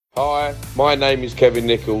Hi, my name is Kevin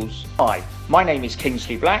Nichols. Hi, my name is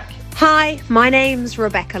Kingsley Black. Hi, my name's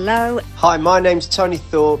Rebecca Lowe. Hi, my name's Tony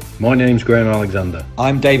Thorpe. My name's Graham Alexander.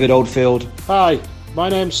 I'm David Oldfield. Hi, my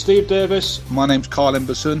name's Steve Davis. My name's Carl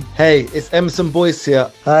Emberson. Hey, it's Emerson Boyce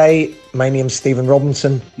here. Hi, my name's Stephen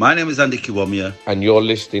Robinson. My name is Andy Kiwomia. And you're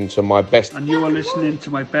listening to my best. And you are listening to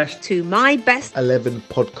my best. To my best 11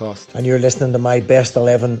 podcast. And you're listening to my best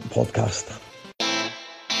 11 podcast.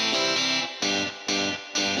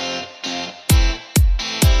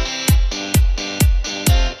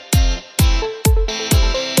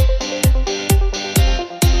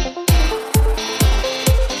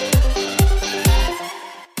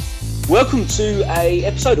 Welcome to a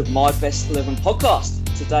episode of My Best 11 podcast.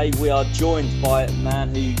 Today we are joined by a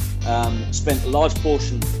man who spent a large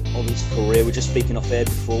portion of his career, we're just speaking off air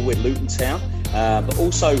before, with Luton Town, but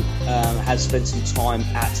also has spent some time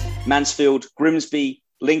at Mansfield, Grimsby,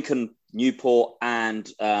 Lincoln, Newport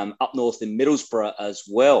and up north in Middlesbrough as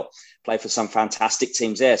well. Played for some fantastic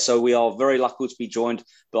teams there. So we are very lucky to be joined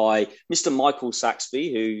by Mr. Michael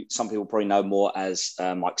Saxby, who some people probably know more as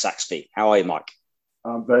Mike Saxby. How are you, Mike?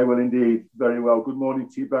 I'm very well indeed. Very well. Good morning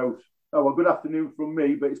to you both. Oh, well, good afternoon from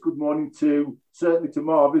me, but it's good morning certainly to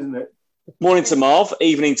Marv, isn't it? Morning to Marv,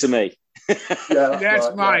 evening to me. Yes,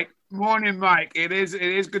 right, Mike. Yeah. Morning, Mike. It is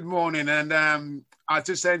good morning. And I was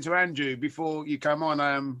just saying to Andrew before you come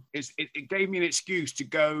on, it gave me an excuse to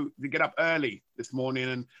get up early this morning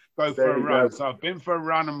and go for a run. So I've been for a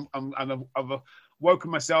run and I've woken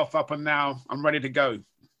myself up and now I'm ready to go.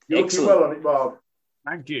 You're looking well on it, Marv.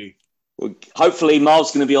 Thank you. Well, hopefully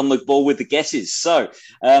Marv's going to be on the ball with the guesses. So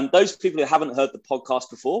those people who haven't heard the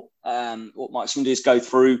podcast before, what Mike's going to do is go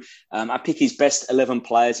through I pick his best 11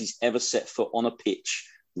 players he's ever set foot on a pitch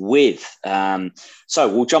with.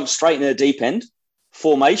 So we'll jump straight into the deep end.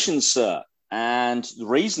 Formation, sir, and the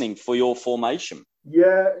reasoning for your formation.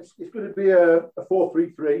 Yeah, it's going to be a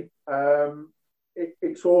 4-3-3.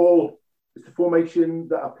 It's the formation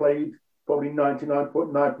that I played probably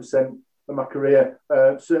 99.9% of my career.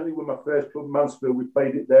 Certainly with my first club, Mansfield, we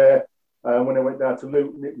played it there. When I went down to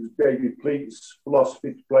Luton, it was David Pleat's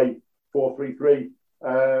philosophy to play 4-3-3.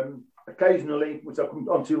 Occasionally, which I'll come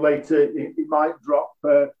on to later, it might drop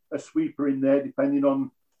a sweeper in there, depending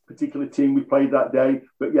on particular team we played that day.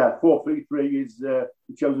 But yeah, 4-3-3 is the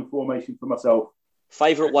chosen formation for myself.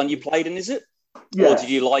 Favourite one you played in, is it? Yeah. Or did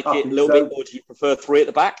you like it a little bit, or do you prefer three at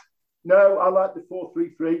the back? No, I like the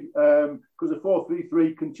 4-3-3 because the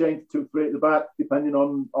 4-3-3 can change to 3 at the back depending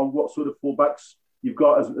on what sort of fullbacks you've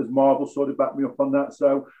got, as Marvel sort of backed me up on that.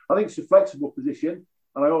 So I think it's a flexible position,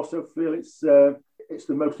 and I also feel it's the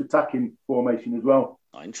most attacking formation as well.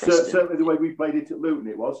 Oh, interesting. Certainly the way we played it at Luton,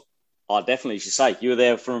 it was. I definitely should say you were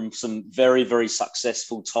there from some very, very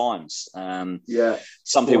successful times. Yeah.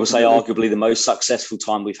 Some people say arguably the most successful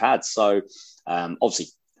time we've had. So obviously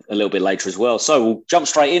a little bit later as well. So we'll jump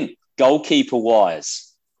straight in. Goalkeeper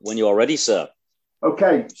wise, when you are ready, sir.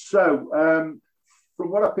 Okay. So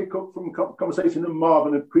from what I pick up from conversation with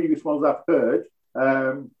Marvin and previous ones I've heard,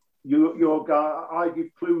 your guy, I give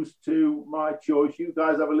clues to my choice. You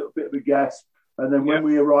guys have a little bit of a guess. And then when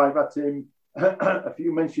we arrive at him, a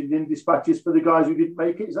few mentioned in dispatches for the guys who didn't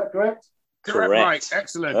make it. Is that correct? Correct. Right.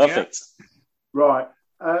 Excellent. Perfect. Yeah. Right.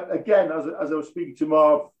 Again, as I was speaking to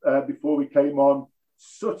Marv before we came on,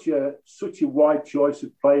 such a wide choice of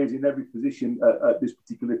players in every position at this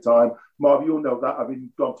particular time. Marv, you'll know that, having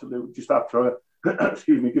gone to Luton just after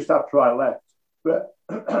I left. But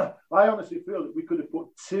I honestly feel that we could have put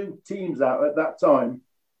two teams out at that time,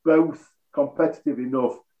 both competitive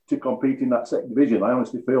enough to compete in that second division. I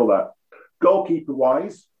honestly feel that.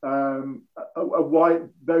 Goalkeeper-wise, a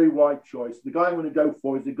very wide choice. The guy I'm going to go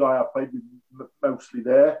for is the guy I played with mostly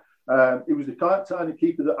there. He was the kind of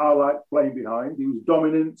keeper that I liked playing behind. He was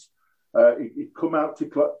dominant. He'd come out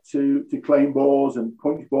to claim balls and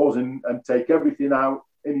punch balls and take everything out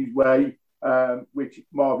in his way, which,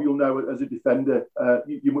 Marv, you'll know as a defender,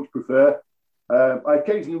 you much prefer. I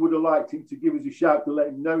occasionally would have liked him to give us a shout to let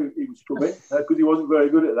him know he was coming because he wasn't very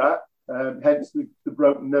good at that. Hence the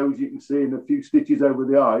broken nose you can see and a few stitches over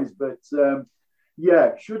the eyes. But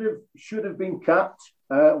should have been capped.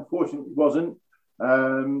 Unfortunately, wasn't.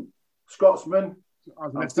 Scotsman. I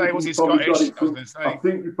was going to say, was he Scottish? I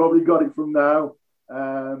think you probably got it from now.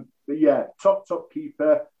 But yeah, top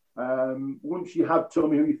keeper. Once you have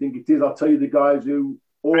told me who you think it is, I'll tell you the guys who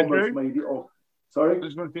almost Andrew? Made it off. Sorry? I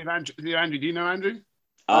was going to say Andrew. Do you know Andrew?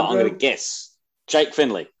 I'm going to guess. Jake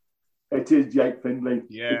Findlay. It is Jake Findlay.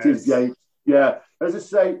 Yes. It is Jake. Yeah. As I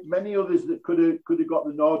say, many others that could have got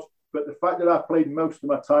the nod, but the fact that I played most of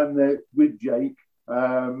my time there with Jake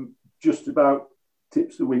just about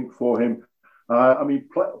tips the wink for him. I mean,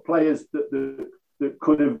 players that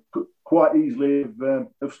could have quite easily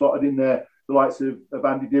have slotted in there, the likes of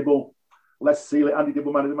Andy Dibble, Les Sealey. Andy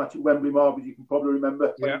Dibble, man of the match at Wembley, Marv, as you can probably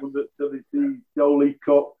remember, when he won the Old League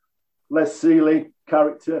Cup. Les Sealey,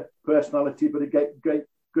 character, personality, but a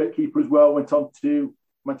great keeper as well. Went on to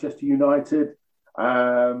Manchester United.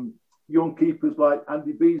 Young keepers like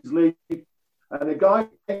Andy Beasley. And a guy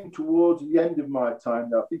came towards the end of my time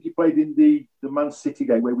now. I think he played in the Man City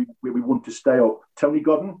game where we won to stay up. Tony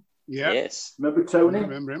Godden. Yeah. Yes. Remember Tony? I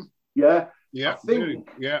remember him. Yeah. Yeah. I think,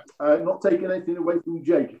 yeah. Not taking anything away from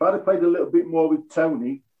Jake, if I'd have played a little bit more with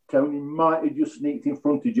Tony might have just sneaked in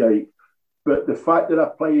front of Jake. But the fact that I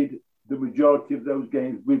played the majority of those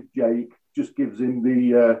games with Jake just gives him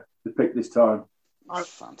the pick this time. I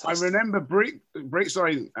remember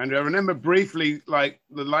Andrew. I remember briefly, like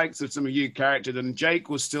the likes of some of you characters, and Jake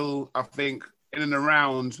was still, I think, in and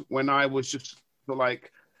around when I was just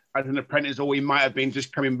like as an apprentice, or he might have been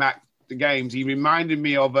just coming back to games. He reminded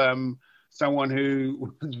me of someone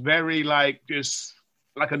who was very just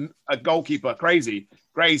like a goalkeeper, crazy,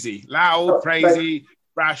 loud, crazy,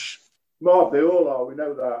 rash. Marv, they all are. We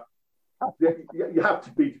know that. You have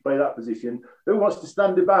to be to play that position. Who wants to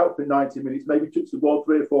stand about for 90 minutes? Maybe touch the ball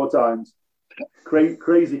 3 or 4 times.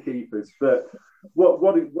 Crazy keepers. But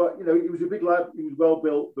what he was a big lad. He was well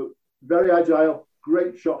built, but very agile.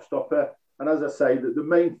 Great shot stopper. And as I say, the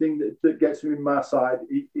main thing that gets him in my side,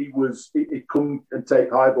 he'd come and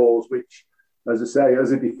take high balls, which, as I say,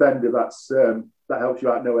 as a defender, that helps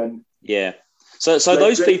you out no end. Yeah. So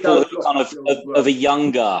those people who kind of a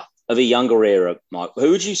younger era, Mike,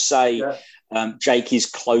 who would you say Jake is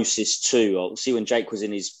closest to? Obviously, when Jake was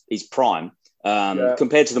in his prime,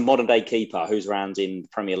 compared to the modern day keeper who's around in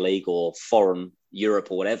Premier League or foreign Europe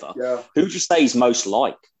or whatever, who would you say he's most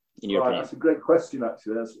like in your opinion? That's a great question,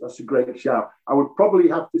 actually. That's a great shout. I would probably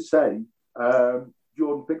have to say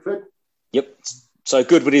Jordan Pickford. Yep. So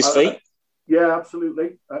good with his feet. Yeah,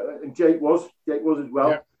 absolutely. And Jake was as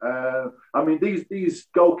well. Yeah. I mean, these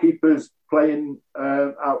goalkeepers playing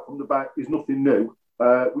out from the back is nothing new.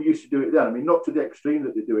 We used to do it then. I mean, not to the extreme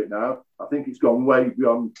that they do it now. I think it's gone way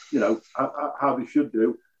beyond, how they should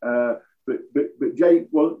do. But Jake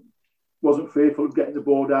wasn't fearful of getting the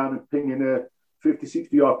ball down and pinging a 50,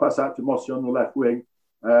 60-yard pass out to Mossy on the left wing.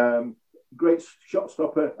 Great shot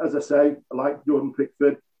stopper, as I say, like Jordan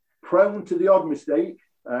Pickford. Prone to the odd mistake.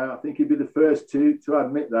 I think he'd be the first to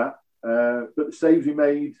admit that. But the saves he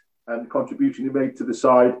made and the contribution he made to the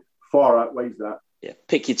side far outweighs that. Yeah,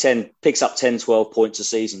 picks up 10, 12 points a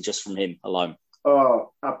season just from him alone.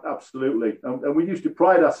 Oh, absolutely. And we used to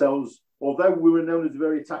pride ourselves, although we were known as a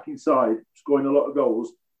very attacking side, scoring a lot of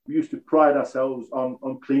goals, we used to pride ourselves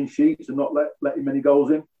on clean sheets and not letting many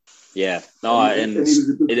goals in. Yeah.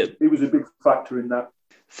 He was a big factor in that.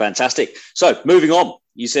 Fantastic. So, moving on.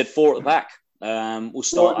 You said 4 at the back. We'll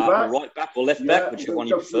start at the right back or left back, whichever one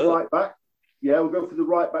you prefer. Right back. Yeah, we'll go for the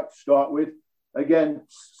right back to start with. Again,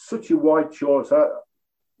 such a wide choice.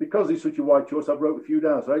 Because it's such a wide choice, I've wrote a few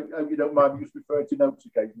down. So I hope you don't mind me just referring to notes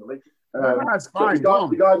occasionally. That's fine.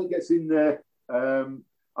 The guy that gets in there, I'm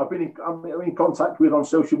in contact with on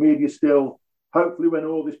social media still. Hopefully, when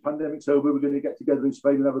all this pandemic's over, we're going to get together in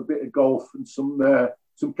Spain and have a bit of golf and some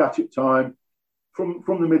catch-up time from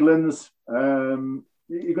the Midlands.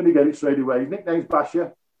 You're going to get it straight away. His nickname's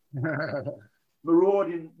Basher.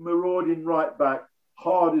 Marauding right back,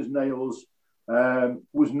 hard as nails.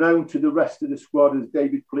 Was known to the rest of the squad as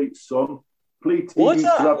David Pleat's son.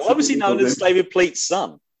 Why was he known as David Pleat's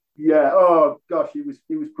son? Yeah. Oh gosh, he was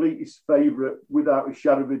Pleat's favourite without a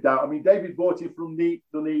shadow of a doubt. I mean, David bought him from Neat,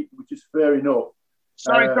 which is fair enough.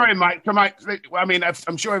 Sorry, Mike. I mean,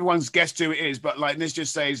 I'm sure everyone's guessed who it is, but let's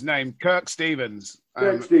just say his name, Kirk Stevens.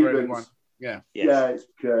 Kirk Stevens. Yeah. Yes. Yeah, it's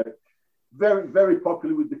Kirk. Very, very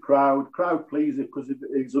popular with the crowd. Crowd pleaser because of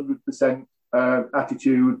his 100%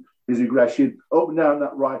 attitude, his aggression, up and down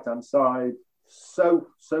that right-hand side. So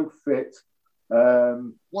fit.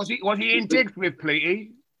 Was he in digs with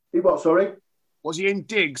Pleaty? He what, sorry? Was he in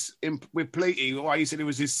digs with Pleaty? Why you said it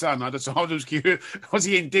was his son? I was curious. Was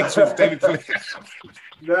he in digs with David Pleaty?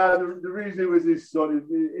 No, the reason it was his son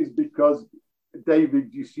is because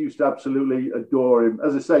David just used to absolutely adore him.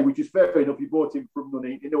 As I say, which is fair enough. He bought him from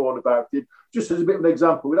Nuneaton. You know all about him. Just as a bit of an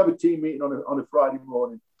example, we'd have a team meeting on a Friday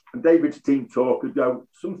morning, and David's team talk would go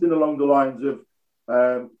something along the lines of,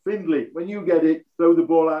 Findlay, when you get it, throw the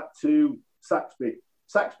ball out to Saxby.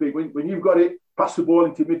 Saxby, when you've got it, pass the ball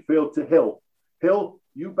into midfield to Hill. Hill,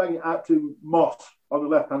 you bang it out to Moss on the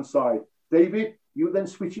left-hand side. David, you then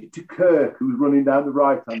switch it to Kirk, who's running down the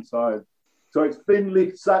right-hand side. So it's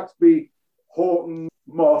Findlay, Saxby, Horton,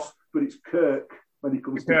 Moss, but it's Kirk when he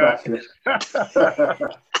comes to bat.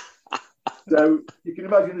 So you can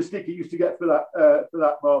imagine the stick he used to get for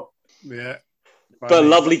that, Mark. Yeah. But a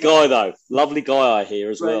lovely guy, though. Lovely guy, I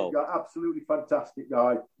hear, as Great well. Guy, absolutely fantastic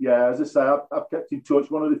guy. Yeah, as I say, I've kept in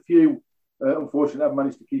touch. One of the few, unfortunately, I've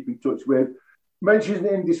managed to keep in touch with. Mentioned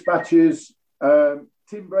in dispatches,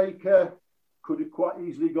 Tim Breaker could have quite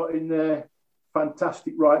easily got in there.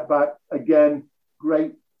 Fantastic right back. Again,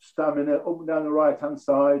 great stamina, up and down the right-hand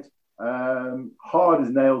side. Hard as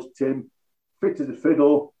nails, Tim. Fit as a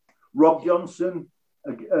fiddle. Rob Johnson,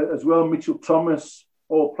 as well, Mitchell Thomas,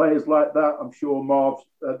 all players like that. I'm sure Marv,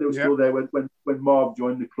 they were still there when Marv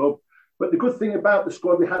joined the club. But the good thing about the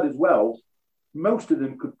squad we had as well, most of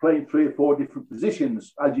them could play in 3 or 4 different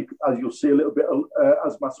positions, as you'll see a little bit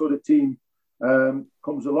as my sort of team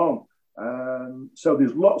comes along. So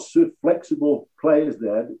there's lots of flexible players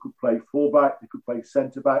there that could play fullback, they could play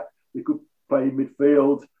centre back, they could play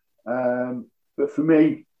midfield. But for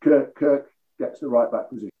me, Kirk gets the right back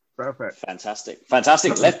position. Perfect.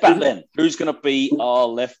 Fantastic. Left back then. Who's going to be our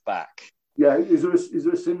left back? Yeah, is there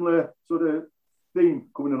a similar sort of theme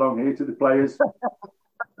coming along here to the players?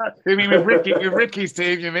 You mean with Ricky's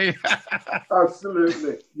team, you mean?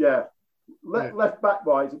 Absolutely, yeah. Left back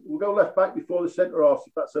wise, we'll go left back before the centre half,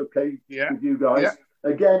 if that's okay with you guys.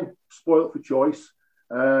 Yeah. Again, spoilt for choice.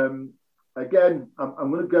 Again,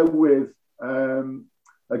 I'm going to go with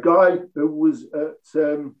a guy who was at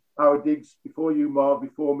our digs before you, Marv,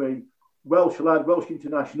 before me. Welsh lad, Welsh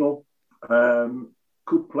international.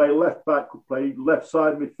 Could play left back, could play left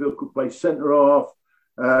side midfield, could play centre half.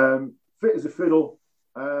 Fit as a fiddle.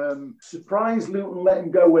 Surprised Luton let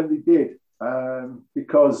him go when they did,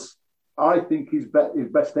 because I think his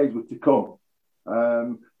best days were to come.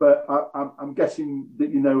 But I'm guessing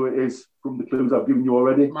that you know who it is from the clues I've given you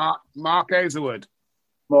already. Mark Hazelwood.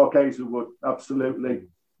 Mark Hazelwood, absolutely.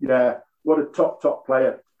 Yeah, what a top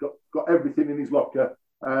player. Got everything in his locker.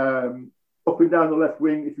 Up and down the left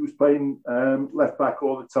wing if he was playing left back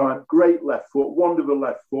all the time. Great left foot, wonderful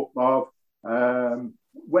left foot, Marv.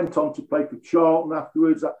 Went on to play for Charlton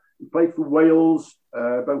afterwards. He played for Wales,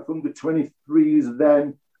 both under 23s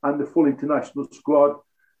then and the full international squad.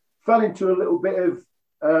 Fell into a little bit of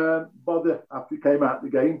bother after he came out of the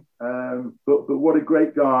game. But what a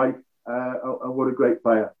great guy and what a great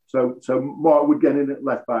player. So Mark would get in at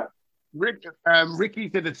left back. Ricky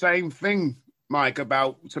did the same thing, Mike,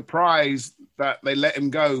 about surprised that they let him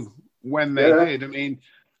go when they did.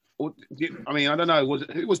 I don't know.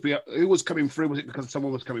 Who was coming through? Was it because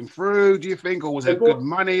someone was coming through, do you think? Or was it good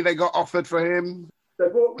money they got offered for him? They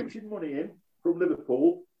brought Richard Money in from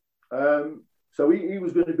Liverpool. So he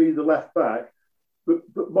was going to be the left back.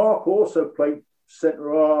 But Mark also played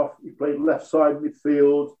centre half. He played left side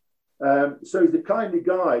midfield. So he's the kind of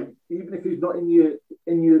guy, even if he's not in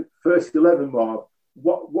your first 11, Mark,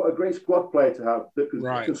 what a great squad player to have that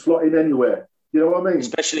can slot in anywhere. You know what I mean?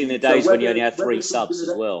 Especially in the days when you only had 3 subs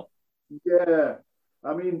as well. Yeah.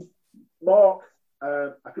 I mean, Mark,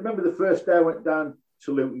 I can remember the first day I went down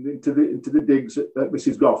to Luton into the digs at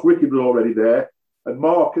Mrs. Goff's. Ricky was already there. And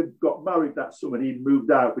Mark had got married that summer and he'd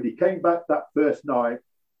moved out. But he came back that first night,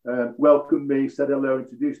 welcomed me, said hello,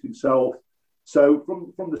 introduced himself. So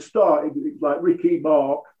from the start, it was like Ricky,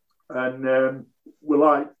 Mark, and were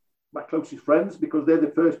like my closest friends because they're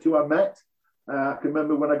the first 2 I met. I can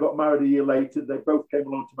remember when I got married a year later, they both came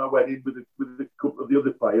along to my wedding with a couple of the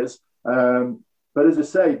other players. But as I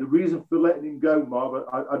say, the reason for letting him go, Marv,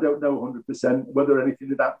 I don't know 100% whether anything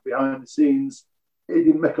had happened behind the scenes. It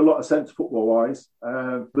didn't make a lot of sense football-wise,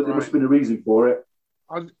 but there must have been a reason for it.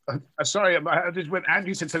 Sorry, I just went.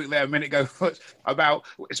 Andrew said something there a minute ago about,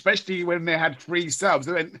 especially when they had 3 subs.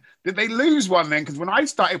 Did they lose one then? Because when I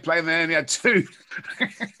started playing, they only had 2.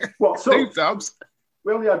 What 2 subs?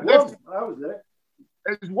 We only had 1. I was there.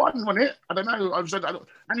 There was 1, wasn't it? I don't know.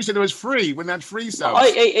 Andrew said there was 3 when they had 3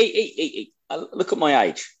 subs. Look at my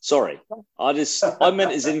age. Sorry, I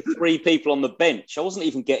meant as in 3 people on the bench. I wasn't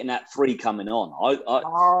even getting that 3 coming on.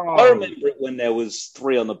 I remember it when there was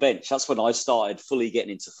 3 on the bench. That's when I started fully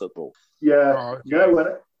getting into football. Yeah,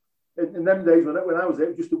 in them days when I was there,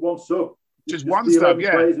 it was just the 1 sub. Just 1 sub,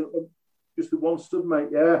 yeah. Just the 1 sub, mate.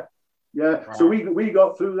 Yeah. Right. So we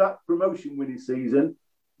got through that promotion winning season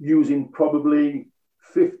using probably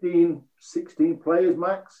 15, 16 players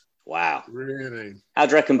max. Wow. Really? How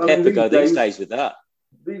do you reckon Pepper go these days with that?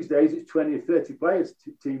 These days, it's 20 or 30 players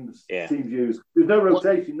teams use. There's no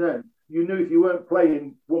rotation then. You knew if you weren't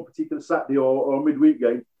playing one particular Saturday or midweek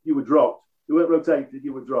game, you were dropped. You weren't rotated,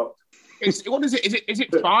 you were dropped. What is it? Is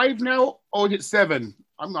it 5 now or is it 7?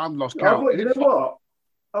 I'm lost count. You know what?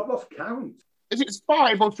 I've lost count. Is it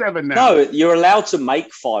 5 or 7 now? No, you're allowed to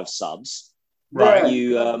make 5 subs. Right.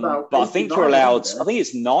 But I think you're allowed. I think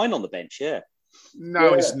it's 9 on the bench. Yeah.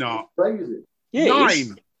 No, it's not. Crazy. Yeah,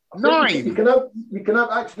 9. 9. You can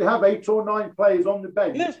actually have 8 or 9 players on the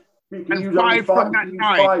bench. Yeah. You can And use 5 from that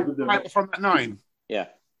 9. 5 of them. 5 from that 9. Yeah.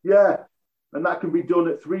 Yeah. And that can be done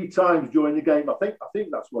at 3 times during the game. I think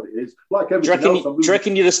that's what it is. Like Do you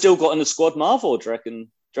reckon you'd have still got in the squad, Marv, or do you reckon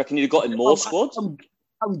you'd have got in more squads?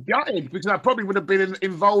 I'm gutted because I probably would have been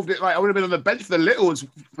involved. I would have been on the bench for the Littles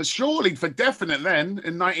for definite then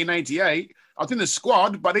in 1988. I was in the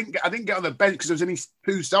squad, but I didn't get on the bench because there was only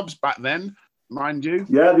 2 subs back then, mind you.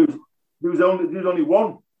 Yeah, there was only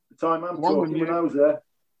one at the time I'm talking when I was there.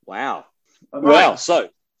 Wow. Well, so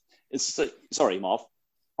it's sorry, Marv.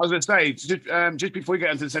 I was going to say just before we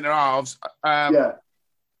get into the centre halves.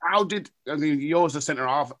 How did yours the centre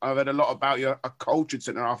half? I've heard a lot about you, a cultured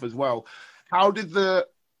centre half as well. How did the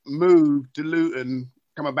move to Luton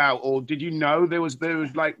come about, or did you know there was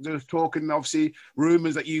talking, obviously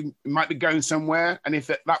rumours that you might be going somewhere, and if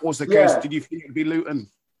that was the case, did you think it'd be Luton?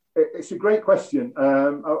 It's a great question. I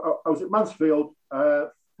was at Mansfield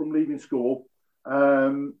from leaving school.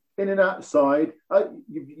 In and outside,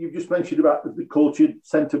 you just mentioned about the cultured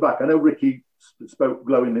centre back. I know Ricky spoke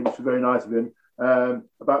glowingly, which was very nice of him,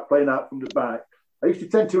 about playing out from the back. I used to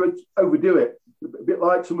tend to overdo it, a bit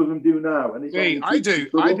like some of them do now. And I did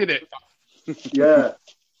it. Yeah.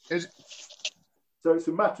 So it's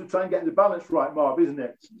a matter of trying to get the balance right, Marv, isn't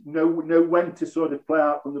it? Know when to sort of play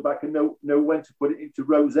out from the back and know when to put it into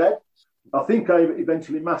Rose Ed. I think I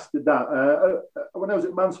eventually mastered that. When I was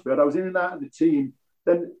at Mansfield, I was in and out of the team.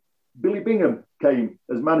 Then Billy Bingham came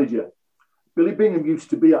as manager. Billy Bingham used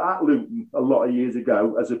to be at Luton a lot of years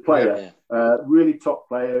ago as a player, really top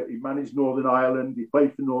player. He managed Northern Ireland. He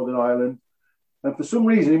played for Northern Ireland. And for some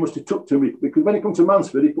reason, he must have took to me, because when he came to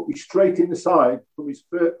Mansfield, he put me straight in the side for his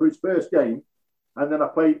first game. And then I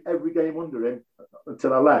played every game under him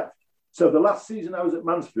until I left. So the last season I was at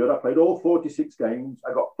Mansfield, I played all 46 games.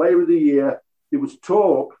 I got Player of the Year. There was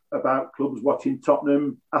talk about clubs watching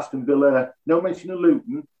Tottenham, Aston Villa, no mention of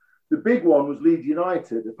Luton. The big one was Leeds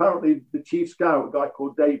United. Apparently, the chief scout, a guy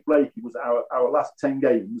called Dave Blakey, was our last 10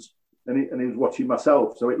 games, and he was watching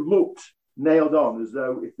myself. So it looked nailed on, as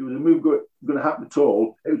though if there was a move going to happen at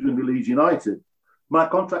all, it was going to be Leeds United. My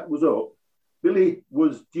contract was up. Billy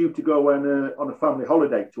was due to go on a family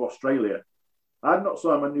holiday to Australia. I had not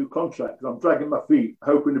signed my new contract because I'm dragging my feet,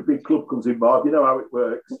 hoping a big club comes in, Bob. You know how it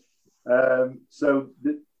works. So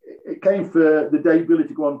it came for the day Billy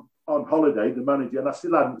to go on holiday, the manager, and I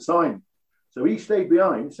still hadn't signed. So he stayed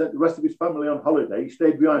behind, sent the rest of his family on holiday. He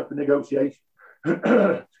stayed behind for negotiation.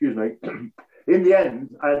 Excuse me. In the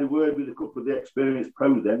end, I had a word with a couple of the experienced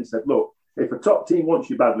pros then. He said, look, if a top team wants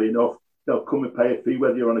you badly enough, they'll come and pay a fee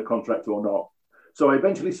whether you're on a contract or not. So I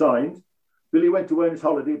eventually signed. Billy went away on his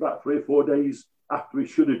holiday about 3 or 4 days after he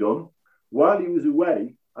should have done. While he was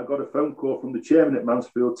away, I got a phone call from the chairman at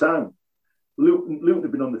Mansfield Town. Luton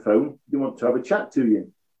had been on the phone. They want to have a chat to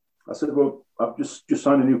you. I said, well, I've just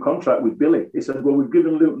signed a new contract with Billy. He said, well, we've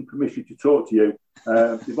given Luton permission to talk to you.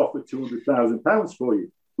 They've offered £200,000 for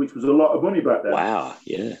you, which was a lot of money back then. Wow,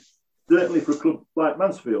 yeah. Certainly for a club like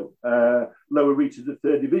Mansfield, lower reaches of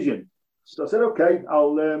 3rd division. So I said, okay,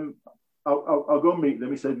 I'll go and meet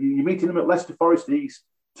them. He said, you're meeting them at Leicester Forest East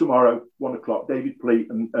tomorrow, 1 o'clock, David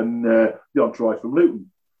Pleat and the entourage from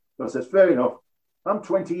Luton. So I said, fair enough. I'm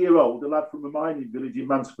 20-year-old, a lad from a mining village in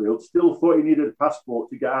Mansfield, still thought he needed a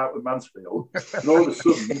passport to get out of Mansfield. And all of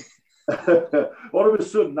a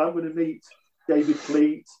sudden, I'm going to meet David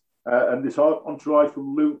Pleat and this entourage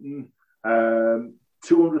from Luton,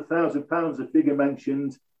 £200,000, a figure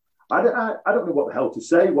mentioned. I don't know what the hell to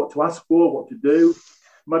say, what to ask for, what to do.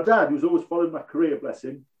 My dad, who's always followed my career, bless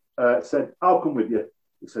him, said, I'll come with you.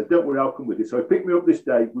 He said, don't worry, I'll come with you. So he picked me up this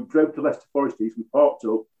day. We drove to Leicester Forest East. We parked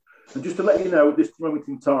up. And just to let you know, at this moment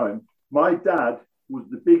in time, my dad was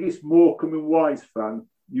the biggest Morecambe and Wise fan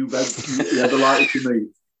you've ever likely to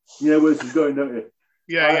meet. You know where this is going, don't you?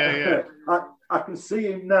 Yeah. I can see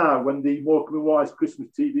him now when the Morecambe and Wise Christmas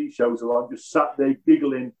TV shows are on, just sat there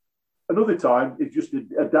giggling. Another time, it's just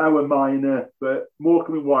a dour miner, but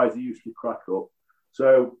Morecambe and Wise, he used to crack up.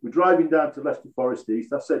 So we're driving down to Leicester Forest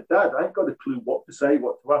East. I said, Dad, I ain't got a clue what to say,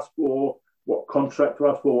 what to ask for, what contract to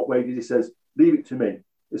ask for, what wages. He says, leave it to me.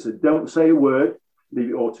 He said, don't say a word,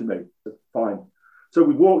 leave it all to me. I said, fine. So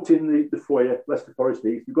we walked in the foyer, Leicester Forest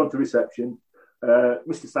East. We've gone to reception.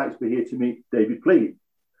 Mr. Sykes be here to meet David Pleat.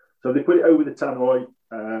 So they put it over the tannoy,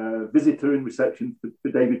 visitor in reception for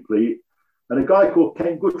David Pleat. And a guy called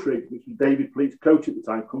Ken Guthrie, which was David Pleat's coach at the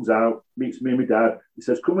time, comes out, meets me and my dad. He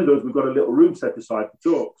says, come with us, we've got a little room set aside for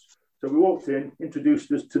talks. So we walked in,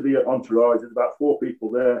 introduced us to the entourage. There's about 4 people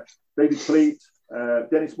there. David Pleat,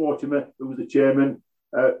 Dennis Mortimer, who was the chairman,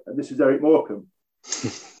 and this is Eric Morecambe.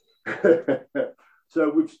 So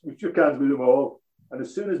we shook hands with them all. And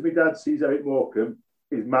as soon as my dad sees Eric Morecambe,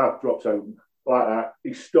 his mouth drops open like that.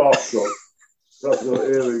 He starstruck. So I thought,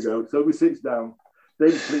 here we go. So we sit down.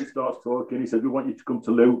 David Pleat starts talking. He said, we want you to come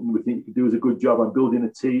to Luton. We think you can do us a good job on building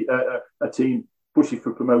a team, pushing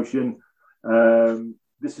for promotion.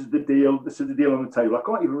 This is the deal. This is the deal on the table. I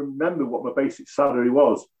can't even remember what my basic salary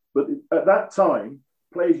was. But at that time,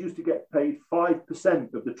 players used to get paid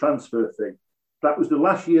 5% of the transfer fee. That was the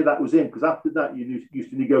last year that was in, because after that, you used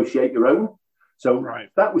to negotiate your own. So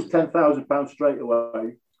that was £10,000 straight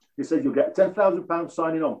away. He said you'll get £10,000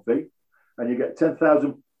 signing on fee, and you get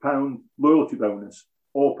 £10,000 loyalty bonus,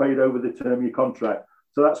 all paid over the term of your contract.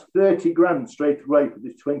 So that's 30 grand straight away for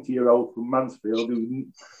this 20-year-old from Mansfield who's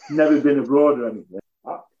never been abroad or anything.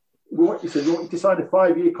 He said, we want you to sign a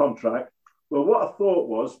 5-year contract. Well, what I thought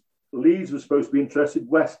was Leeds was supposed to be interested,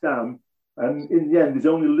 West Ham, and in the end, there's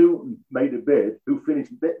only Luton made a bid, who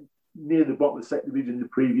finished near the bottom of the second division the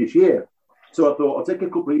previous year. So I thought, I'll take a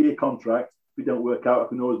couple of year contract. If it don't work out, I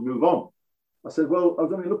can always move on. I said, well, I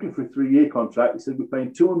was only looking for a 3-year contract. He said, we're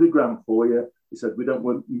paying 200 grand for you. He said, we don't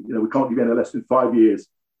want, we can't give you any less than 5 years.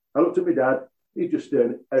 I looked at my dad. He just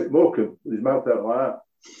stared at Morecambe with his mouth out like that.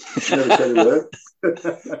 Never said a word.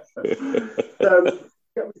 So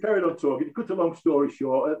we carried on talking. To cut a long story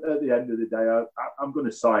short, at the end of the day, I'm going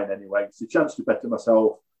to sign anyway. It's a chance to better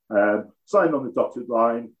myself. Signed on the dotted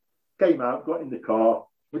line, came out, got in the car.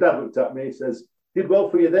 My dad looked at me and says, did well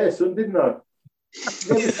for you there, son, didn't I?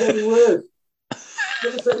 Never said a word.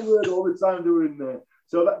 Never said a word all the time they were in there.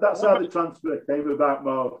 So that's how the transfer came about,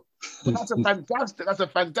 Mark. That's a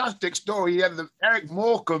fantastic story. You had Eric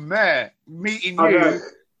Morecambe there meeting you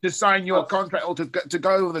to sign your contract or to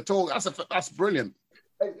go over the talk. That's brilliant.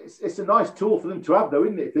 It's a nice tool for them to have, though,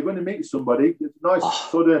 isn't it? If they're going to meet somebody, it's a nice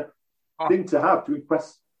sort of thing to have to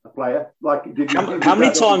impress a player. Like it did. How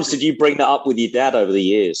many times did you bring that up with your dad over the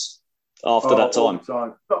years? After that time,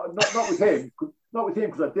 not with him. Not with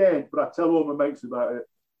him because I daren't, but I tell all my mates about it.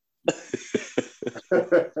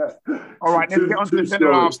 All right, let's get on to the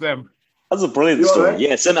centre halves then. That's a brilliant story. Right?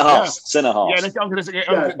 Yeah, centre halves. Yeah, let's get on to the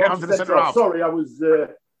centre halves. Sorry, I was.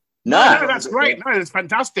 No, that's great. No, it's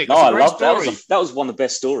fantastic. No, I love that. That was one of the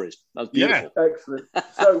best stories. That was beautiful. Yeah. Excellent.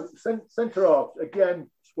 So centre halves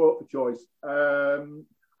again, sport for choice.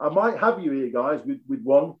 I might have you here, guys, with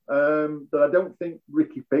one that I don't think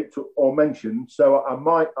Ricky picked or mentioned. So I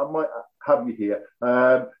might have you here.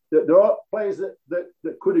 There are players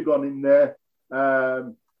that could have gone in there.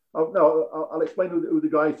 I'll explain who the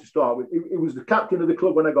guy is to start with. He was the captain of the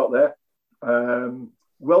club when I got there.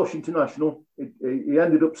 Welsh international. He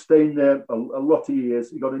ended up staying there a lot of years.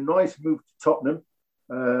 He got a nice move to Tottenham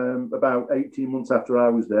about 18 months after I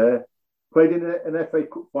was there. Played in an FA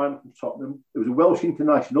Cup final for Tottenham. It was a Welsh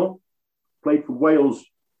international. Played for Wales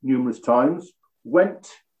numerous times. Went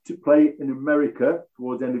to play in America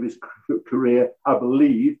towards the end of his career, I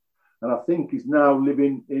believe. And I think he's now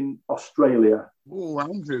living in Australia. Oh,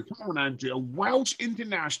 Andrew. Come on, Andrew. A Welsh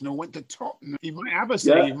international went to Tottenham. He might have us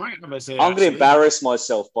here. I'm going to embarrass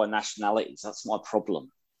myself by nationalities. That's my problem.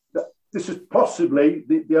 This is possibly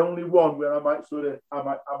the only one where I might sort of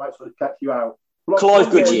catch you out. Clive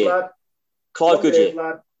Goodyear. Clive Goodyear.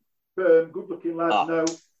 Lad, firm, good-looking lad.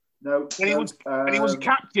 No. And he was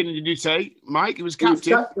captain, did you say, Mike? He was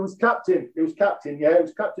captain? He was captain, yeah. He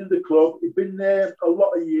was captain of the club. He'd been there a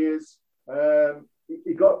lot of years.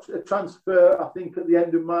 He got a transfer, I think, at the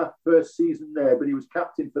end of my first season there, but he was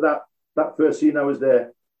captain for that first season I was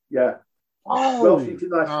there. Yeah. Welsh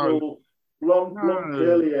international, blonde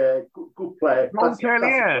curly hair, good player. Blonde curly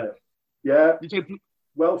hair? Yeah.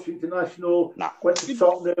 Welsh international, went to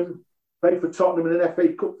Tottenham, played for Tottenham in an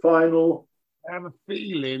FA Cup final. I have a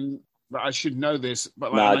feeling that I should know this,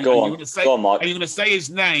 but go on, Mike. Are you going to say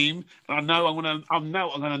his name? And I'm going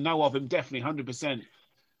to know of him definitely, 100%.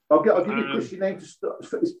 I'll give you a Christian name to start.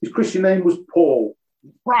 His Christian name was Paul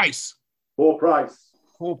Price. Paul Price.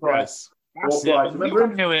 Paul Price. Yeah. Paul Price. Remember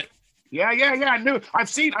him? I knew it. Yeah. I knew.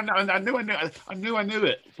 I knew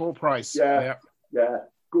it. Paul Price. Yeah.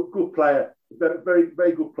 Good player. Very,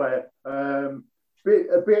 very good player. A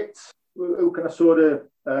bit. Who can I sort of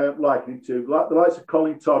liken him to? Like the likes of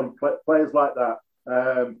Colin Todd, players like that.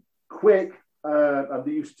 Quick, and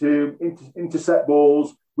they used to intercept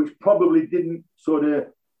balls, which probably didn't sort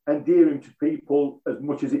of endear him to people as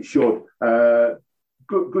much as it should.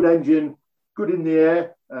 Good engine, good in the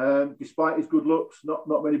air, despite his good looks.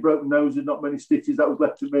 Not many broken noses, not many stitches. That was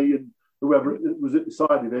left to me and whoever was at the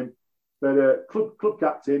side of him. But club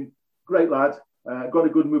captain, great lad. Got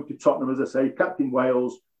a good move to Tottenham, as I say, captain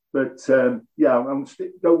Wales. But I'm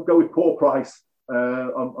go with Paul Price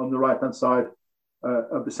on the right-hand side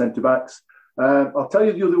of the centre-backs. I'll tell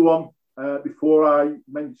you the other one before I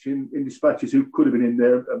mention in dispatches who could have been in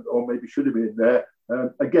there or maybe should have been in there.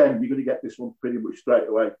 Again, you're going to get this one pretty much straight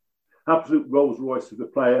away. Absolute Rolls Royce of a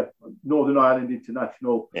player, Northern Ireland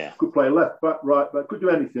international. Yeah. Could play left back, right back, could do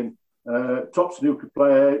anything. Top snooker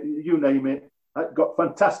player, you name it. Got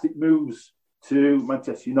fantastic moves to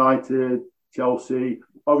Manchester United, Chelsea.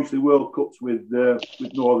 Obviously, World Cups with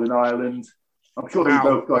Northern Ireland. I'm sure you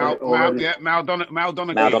both got it already. Mal Donaghy. Mal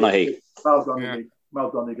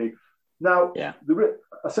Donaghy. Now, yeah.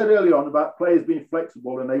 I said earlier on about players being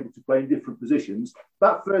flexible and able to play in different positions.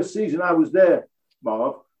 That first season I was there,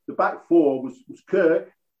 Marv, the back four was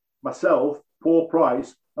Kirk, myself, Paul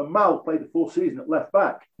Price, and Mal played the full season at left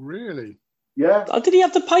back. Really? Yeah. Did he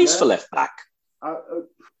have the pace for left back?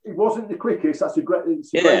 It wasn't the quickest. That's a great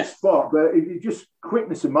spot, but it just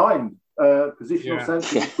quickness of mind, positional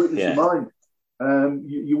sense, quickness of mind.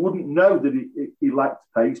 You wouldn't know that he lacked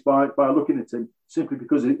pace by looking at him simply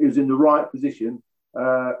because he was in the right position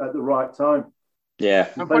at the right time. Yeah,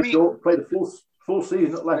 he played a full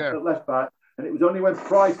season at left back, and it was only when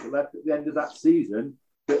Price left at the end of that season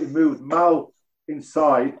that he moved Mal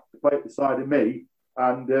inside to play at the side of me,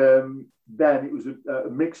 and then it was a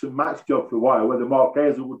mix and match job for a while, whether Mark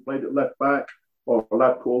Hazelwood played at left back or a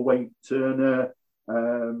lad called Wayne Turner.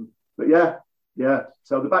 But yeah.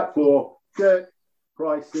 So the back four: Kirk,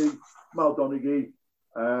 Pricey, Mal Donaghy,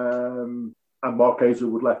 and Mark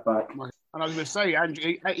Hazelwood left back. And I was going to say,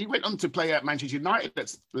 Andrew, he went on to play at Manchester United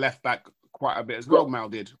at left back quite a bit as well. Mal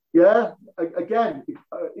did. Yeah, again, he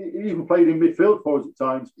even played in midfield for us at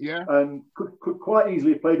times. Yeah, and could quite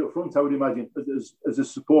easily have played up front, I would imagine, as a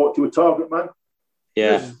support to a target man.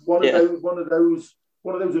 Yeah, one of those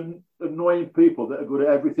annoying people that are good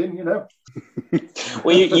at everything, you know.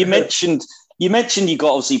 Well, you mentioned you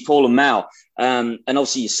got obviously Paul and Mal, and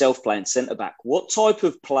obviously yourself playing centre back. What type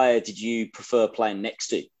of player did you prefer playing next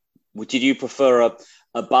to? Did you prefer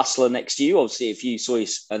a bustler next to you? Obviously, if you saw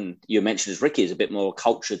and you mentioned as Ricky is a bit more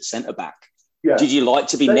cultured centre back. Yeah. Did you like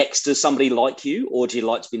to be next to somebody like you, or do you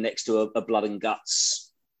like to be next to a blood and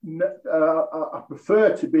guts? I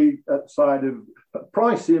prefer to be at the side of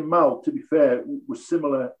Pricey and Mal. To be fair, was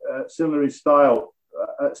similar in style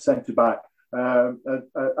at centre back.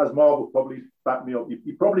 As Marv will probably back me up,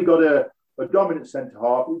 you probably got a dominant centre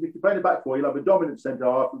half. If you're playing a back four, you'll have a dominant centre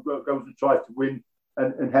half who goes and tries to win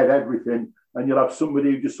and head everything, and you'll have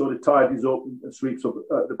somebody who just sort of tidies up and sweeps up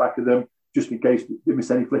at the back of them just in case they miss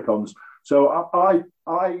any flick-ons. So I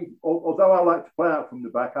although I like to play out from the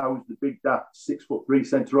back, I was the big daft 6'3"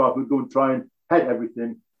 centre half who'd go and try and head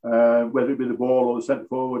everything, whether it be the ball or the centre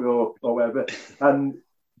forward or whatever. And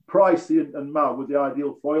Pricey and Mal were the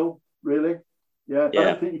ideal foil, really. Yeah. I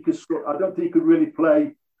don't think you could really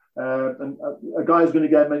play. And a guy who's going to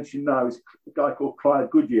get mentioned now is a guy called Clive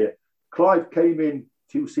Goodyear. Clive came in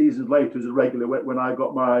 2 seasons later as a regular when I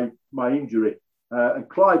got my injury. And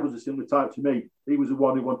Clive was a similar type to me. He was the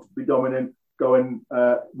one who wanted to be dominant, go and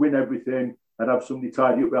win everything and have somebody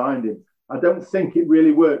tidy up behind him. I don't think it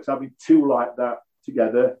really works having two like that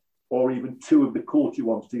together, or even two of the culture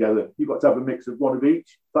ones together. You've got to have a mix of one of each.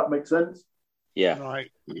 If that makes sense? Yeah.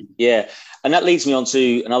 Right. Yeah. And that leads me on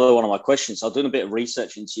to another one of my questions. I've done a bit of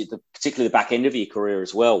research into particularly the back end of your career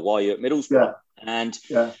as well, while you're at Middlesbrough.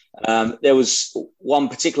 Yeah. And there was one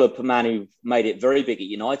particular man who made it very big at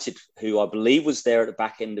United, who I believe was there at the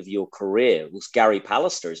back end of your career, was Gary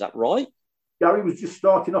Pallister. Is that right? Gary was just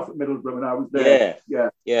starting off at Middlesbrough when I was there.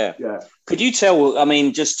 Yeah. Could you tell? I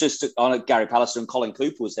mean, I know Gary Pallister and Colin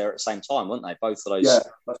Cooper was there at the same time, weren't they? Both of those. Yeah,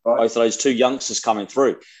 that's right. Both of those two youngsters coming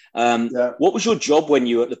through. What was your job when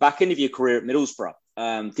you were at the back end of your career at Middlesbrough?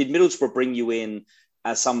 Did Middlesbrough bring you in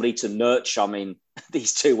as somebody to nurture? I mean,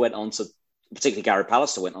 these two went on to, particularly Gary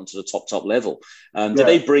Pallister, went on to the top level. Did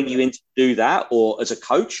they bring you in to do that, or as a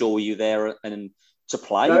coach, or were you there and to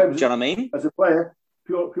play? Do you know what I mean? As a player,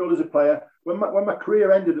 pure as a player. When my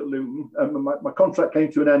career ended at Luton, my contract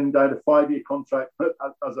came to an end. I had a 5-year contract,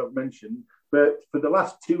 as I've mentioned. But for the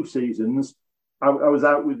last 2 seasons, I was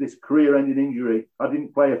out with this career-ending injury. I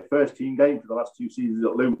didn't play a first-team game for the last 2 seasons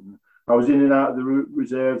at Luton. I was in and out of the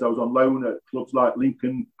reserves. I was on loan at clubs like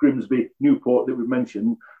Lincoln, Grimsby, Newport that we've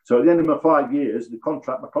mentioned. So at the end of my 5 years, my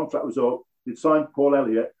contract was up. They'd signed Paul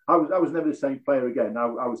Elliott. I was never the same player again. I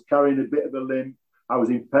was carrying a bit of a limp. I was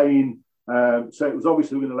in pain. So it was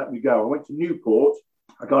obviously going to let me go. I went to Newport.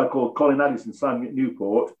 A guy called Colin Addison signed me at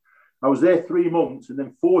Newport. I was there 3 months, and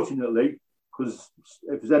then fortunately, because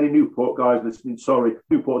if there's any Newport guys listening, sorry,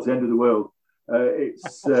 Newport's the end of the world.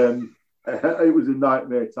 It was a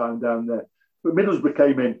nightmare time down there. But Middlesbrough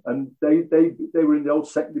came in, and they were in the old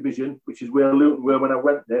second division, which is where Luton were when I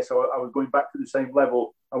went there. So I was going back to the same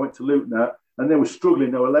level I went to Luton at, and they were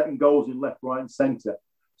struggling. They were letting goals in left, right, and centre.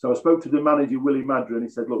 So I spoke to the manager, Willie Madra, and he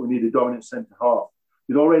said, "Look, we need a dominant centre half."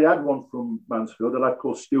 They'd already had one from Mansfield, a lad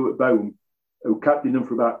called Stuart Bowen, who captained them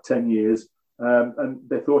for about 10 years, and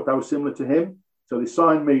they thought I was similar to him. So they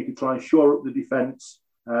signed me to try and shore up the defence.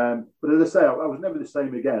 But as I say, I was never the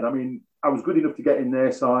same again. I mean, I was good enough to get in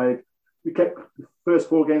their side. We kept the first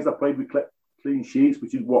 4 games I played, we kept clean sheets,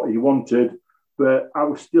 which is what he wanted. But I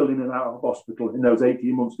was still in and out of hospital in those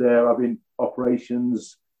 18 months there, having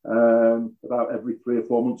operations about every 3 or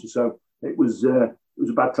 4 months or so. It was a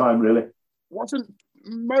bad time, really. Wasn't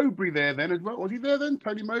Mowbray there then as well? Was he there then,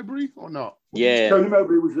 Tony Mowbray, or not? Yeah. Tony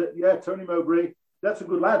Mowbray was there. Yeah, Tony Mowbray. That's some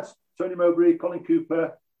good lads. Tony Mowbray, Colin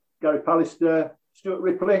Cooper, Gary Pallister, Stuart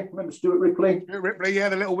Ripley. Remember Stuart Ripley? Stuart Ripley, yeah,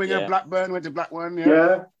 the little winger, Yeah. Blackburn, went to Blackburn,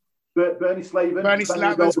 Yeah. Bernie Slaven. Bernie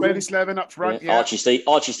Slaven up front, yeah. Archie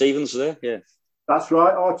Stevens was there, yeah. That's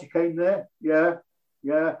right. Archie came there. Yeah.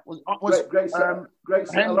 Great set of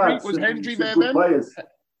lads. Was Hendry there good then? Players.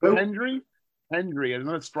 Who? Henry,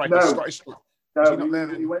 another striker. No. Scottish.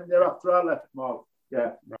 He went there after I left, Mark.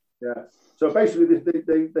 Yeah. So basically,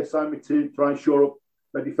 they signed me to try and shore up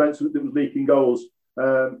a defence that was leaking goals.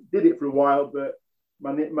 Did it for a while, but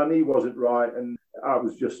my knee wasn't right, and I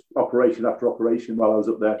was just operation after operation while I was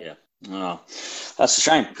up there. Yeah. Oh, that's a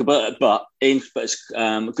shame, but it's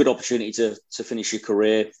a good opportunity to finish your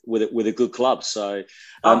career with a good club. So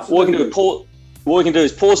what we can do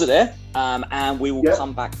is pause it there, and we will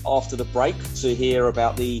come back after the break to hear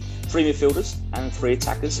about the 3 midfielders and 3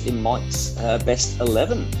 attackers in Mike's best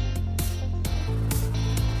 11.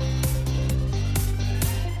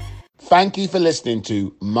 Thank you for listening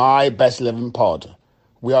to My Best 11 Pod.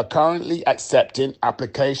 We are currently accepting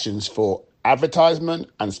applications for advertisement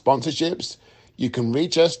and sponsorships. You can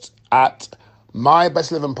reach us at My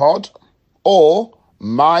Best 11 Pod or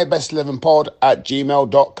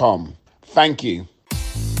mybest11pod@gmail.com. Thank you.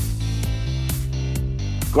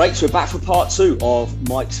 Great, so we're back for part 2 of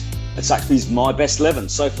Mike's Saxby's My Best 11.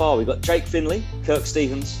 So far, we've got Jake Finley, Kirk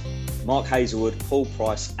Stevens, Mark Hazelwood, Paul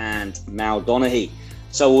Price, and Mal Donaghy.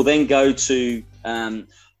 So we'll then go to 3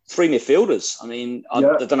 midfielders. I mean, I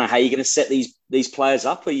don't know how you're going to set these players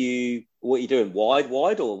up. What are you doing?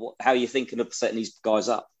 Wide, or how are you thinking of setting these guys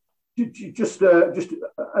up? Just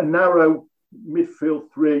a narrow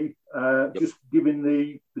midfield 3, just giving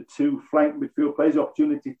the 2 flank midfield players the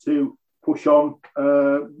opportunity to push on.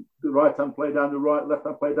 The right-hand play down the right,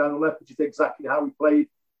 left-hand play down the left, which is exactly how we played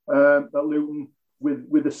at Luton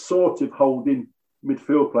with a sort of holding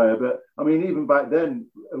midfield player. But, I mean, even back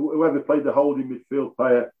then, whoever played the holding midfield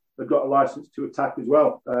player had got a licence to attack as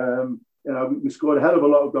well. We scored a hell of a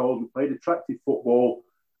lot of goals. We played attractive football.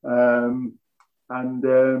 So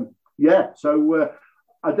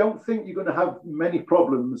I don't think you're going to have many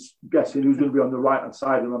problems guessing who's going to be on the right-hand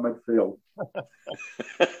side of my midfield.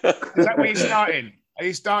 Is that where you're starting? Are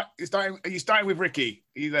you starting with Ricky?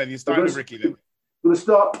 Are you then? You're starting with Ricky then? We'll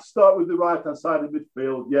start with the right-hand side of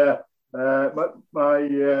midfield, yeah. My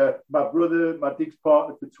brother, my digs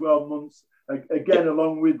partner for 12 months, again,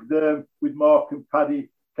 along with Mark and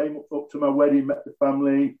Paddy, came up to my wedding, met the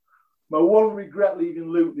family. My one regret leaving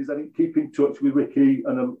Luton is I didn't keep in touch with Ricky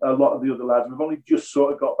and a lot of the other lads. We've only just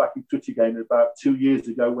sort of got back in touch again about 2 years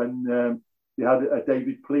ago when they had a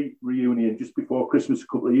David Pleat reunion just before Christmas a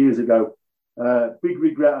couple of years ago. Big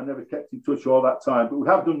regret I never kept in touch all that time, but we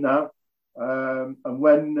have done now. And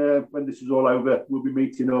when this is all over, we'll be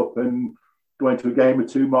meeting up and going to a game or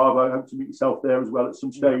 2. Marv, I hope to meet yourself there as well at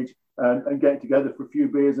some stage and getting together for a few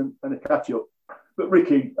beers and a catch up. But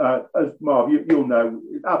Ricky, as Marv, you'll know,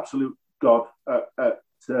 absolute god at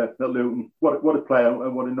Luton. What a player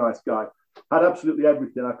and what a nice guy. Had absolutely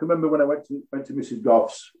everything. I can remember when I went to Mrs.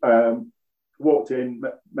 Goff's, walked in,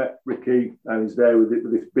 met Ricky, and he's there with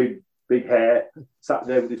this big hair, sat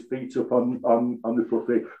there with his feet up on the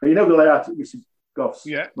footy. And you know the layout at Mrs. Goff's,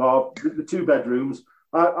 Marv, the 2 bedrooms.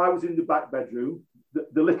 I was in the back bedroom,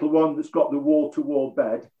 the little one that's got the wall-to-wall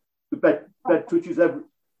bed. The bed touches every...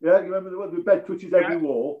 Yeah, you remember the bed touches every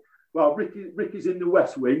wall? Well, Ricky's in the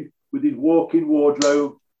West Wing with his walk-in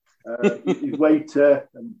wardrobe, his waiter,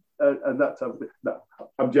 and that type of thing. No,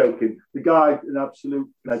 I'm joking. The guy, an absolute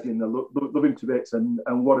legend. I love him to bits, and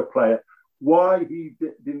what a player. Why he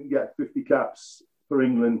didn't get 50 caps for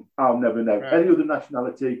England, I'll never know. Right. Any other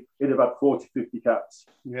nationality, he'd have had 40, 50 caps.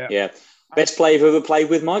 Yeah. Best player you've ever played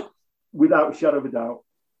with, Mike? Without a shadow of a doubt.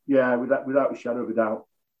 Yeah, without a shadow of a doubt.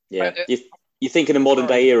 Yeah. You think in a modern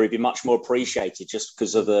day era, he'd be much more appreciated just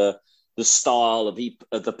because of the the style of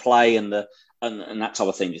the play and that type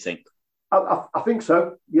of thing? Do you think? I think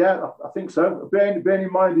so. Yeah, I think so. Bearing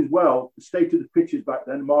in mind as well the state of the pitches back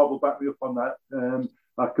then. Marv will back me up on that.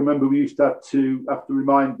 I can remember we used to have to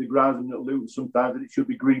remind the groundsman at Luton sometimes that it should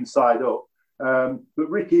be green side up. But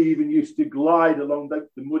Ricky even used to glide along the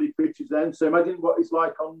muddy pitches then. So imagine what it's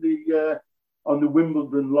like on the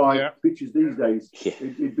Wimbledon live pitches these days. Yeah.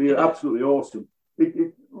 It'd be absolutely awesome.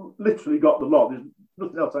 It literally got the lot. There's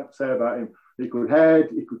nothing else I can say about him. He could head,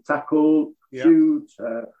 he could tackle, shoot,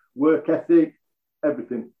 work ethic,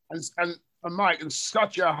 everything. And Mike, and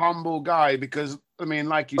such a humble guy because, I mean,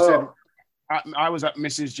 like you said, I was at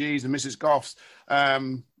Mrs. G's and Mrs. Goff's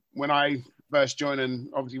when I first joined, and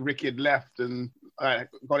obviously Ricky had left and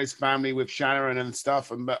got his family with Shannon and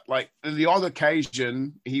stuff. But like the odd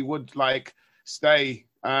occasion, he would like stay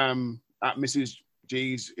at Mrs.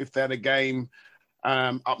 G's if they had a game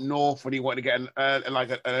up north when he wanted to get an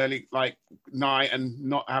early night and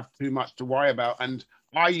not have too much to worry about. And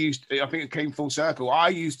I think it came full circle. I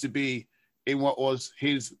used to be in what was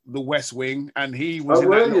the West Wing, and he was in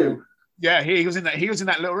that little. Yeah, he was in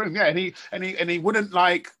that little room. Yeah, and he wouldn't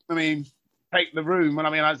take the room.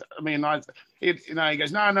 And he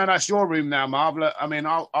goes, no, that's your room now, Marv. I mean,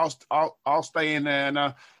 I'll stay in there, and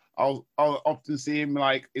I'll often see him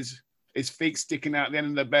like his feet sticking out the end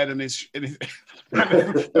of the bed, and his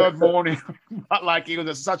third morning. But like he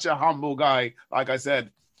was such a humble guy. Like I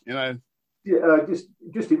said, Yeah,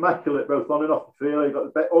 just immaculate both on and off the field. He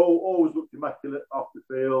got always looked immaculate off the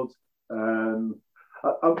field.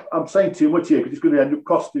 I'm saying too much here because it's going to end up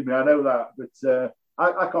costing me. I know that, but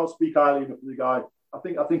I can't speak highly enough of the guy. I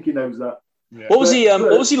think he knows that. Yeah. What was he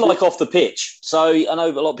like off the pitch? So I know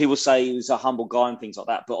a lot of people say he was a humble guy and things like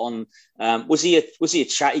that. But was he a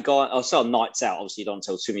chatty guy? Oh, so on nights out, obviously you don't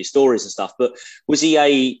tell too many stories and stuff. But was he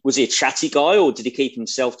a chatty guy, or did he keep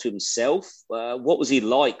himself to himself? What was he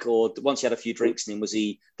like? Or once he had a few drinks in him, was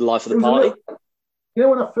he the life of the party?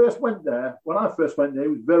 When I first went there, he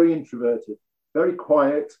was very introverted, very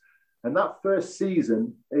quiet. And that first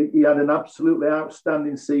season, he had an absolutely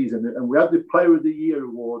outstanding season. And we had the Player of the Year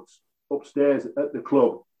awards upstairs at the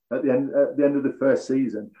club at the end of the first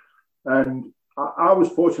season. And I was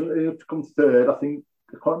fortunate enough to come third. I can't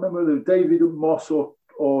remember whether David Moss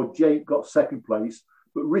or Jake got second place,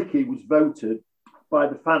 but Ricky was voted by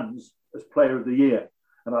the fans as Player of the Year.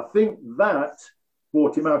 And I think that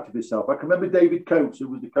brought him out of himself. I can remember David Coates, who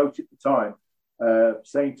was the coach at the time,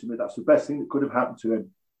 saying to me that's the best thing that could have happened to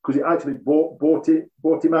him, because it actually brought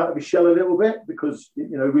him out of his shell a little bit, because he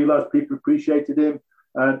realised people appreciated him,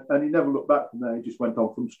 and he never looked back from there. He just went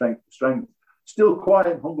on from strength to strength. Still quiet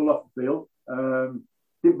and humble off the field.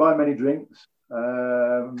 Didn't buy many drinks.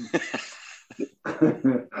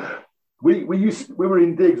 We were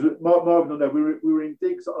in digs. Marvin will know we were in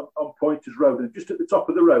digs on Pointers Road, and just at the top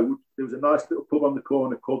of the road there was a nice little pub on the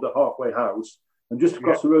corner called the Halfway House, and just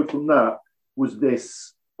across the road from that was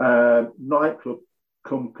this nightclub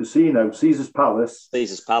come casino, Caesar's Palace.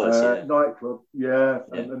 Nightclub,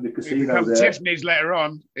 and the casino it became there. Tiffany's later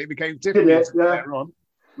on. It became Tiffany's later on.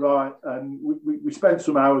 Right, and we spent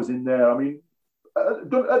some hours in there. I mean, at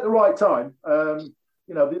the right time.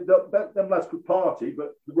 Them lads could party,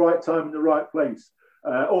 but the right time and the right place.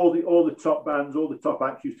 All the top bands, all the top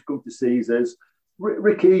acts used to come to Caesars.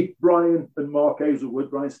 Ricky, Brian, and Mark Hazelwood,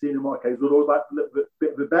 Brian Steen and Mark Hazelwood, all that a little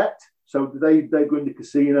bit of a bet. So they go in the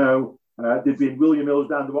casino. They'd be in William Hills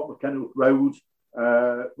down the Watford Kenilworth Road.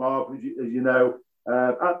 Mark, as you know,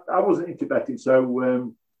 I wasn't into betting,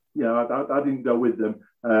 so I didn't go with them.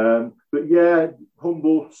 But yeah,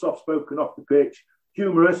 humble, soft-spoken off the pitch,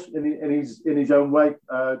 humorous in his own way.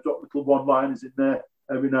 Drop little one-liners in there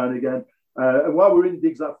every now and again. And while we were in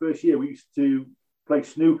digs that first year, we used to play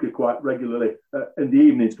snooker quite regularly in the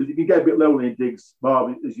evenings, because it can get a bit lonely in digs,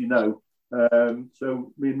 Marv, as you know.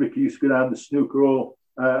 So me and Ricky used to go down the snooker hall,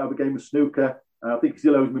 have a game of snooker. I think he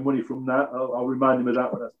still owes me money from that. I'll remind him of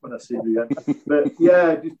that when I see him again. But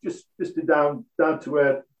yeah, just a down to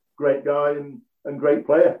earth great guy and great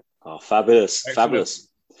player. Oh, fabulous. Excellent. Fabulous.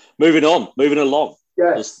 Moving along.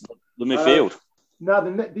 Yes. The midfield. Now,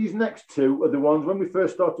 these next two are the ones, when we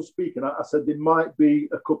first started speaking, I said there might be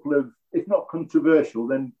a couple of, if not controversial,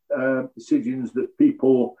 then decisions that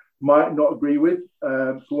people might not agree with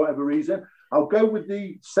for whatever reason. I'll go with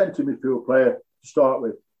the centre midfield player to start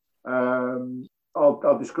with.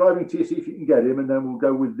 I'll describe him to you, see if you can get him, and then we'll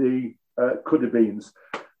go with the coulda beens.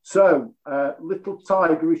 So, little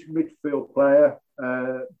tigerish midfield player,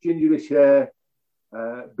 gingerish hair,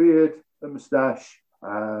 beard and moustache,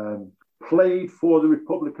 played for the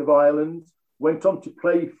Republic of Ireland, went on to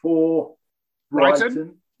play for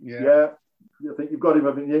Brighton. Yeah. I think you've got him,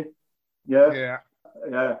 haven't you? Yeah.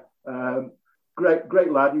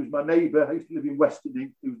 Great lad. He was my neighbour. I used to live in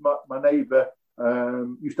Westerning. He was my neighbour.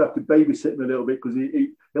 Used to have to babysit him a little bit because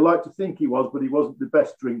he liked to think he was, but he wasn't the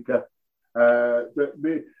best drinker.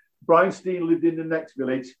 Brian Steen lived in the next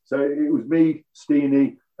village, so it was me,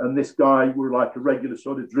 Steenie, and this guy were like a regular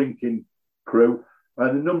sort of drinking crew.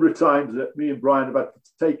 And the number of times that me and Brian have had to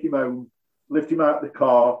take him home, lift him out of the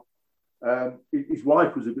car. His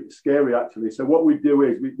wife was a bit scary, actually. So what we'd do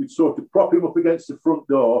is we'd sort of prop him up against the front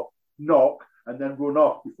door, knock, and then run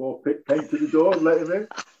off before Pip came to the door and let him in.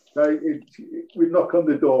 So we'd knock on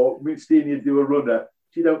the door. Me and Steenie would do a runner.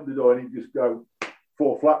 She'd open the door and he'd just go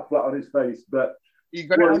fall flat on his face. But you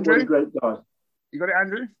got it, Andrew? What a great guy. You got it,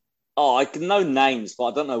 Andrew? Oh, I can know names, but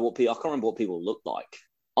I don't know what people. I can't remember what people look like.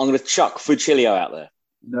 I'm going to chuck Fucilio out there.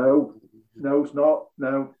 No, it's not.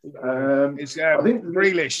 No, it's I think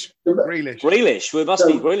Grealish. Grealish. Well, it must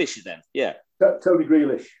be Grealish then. Yeah. Tony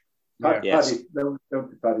Grealish. Yeah. Yes. Paddy. No,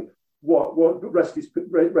 Paddy. What? Rest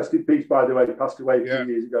in peace. By the way, he passed away a few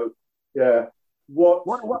years ago. Yeah.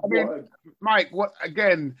 Mike. What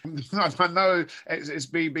again? I know it's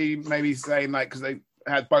BB maybe saying like because they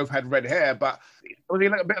both had red hair, but was he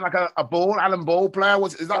a bit like a Alan Ball player?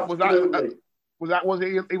 Was he like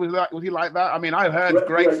that? I mean, I heard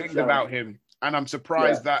great things about him, and I'm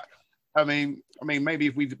surprised that. I mean, maybe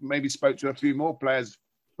if we maybe spoke to a few more players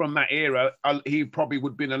from that era, he probably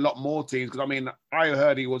would have been a lot more teams. Because I mean, I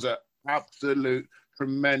heard he was an absolute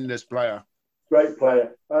tremendous player. Great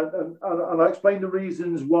player, and I explained the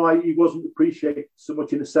reasons why he wasn't appreciated so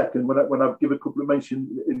much in a second when I give a couple of mentions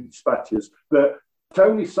in dispatches. But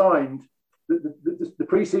Tony signed the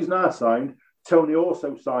pre-season I signed. Tony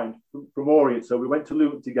also signed from Orient, so we went to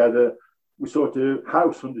Luton together. We sort of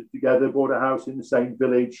house hunted together, bought a house in the same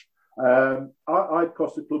village. I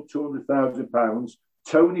cost the club £200,000.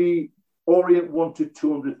 Tony Orient wanted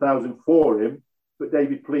 200,000 for him. But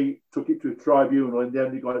David Pleat took it to a tribunal and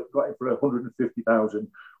then they got it for 150,000,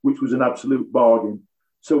 which was an absolute bargain.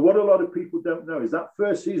 So what a lot of people don't know is that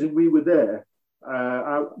first season we were there,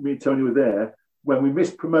 me and Tony were there, when we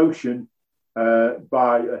missed promotion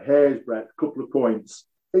by a hair's breadth, a couple of points,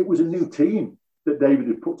 it was a new team that David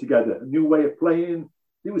had put together, a new way of playing.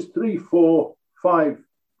 There was 3, 4, 5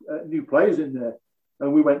 new players in there.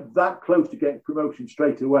 And we went that close to getting promotion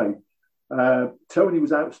straight away. Tony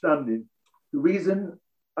was outstanding. The reason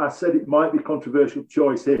I said it might be a controversial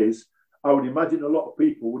choice is I would imagine a lot of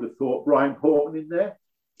people would have thought Brian Horton in there.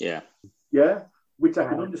 Yeah, which I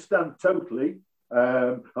can understand totally.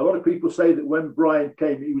 A lot of people say that when Brian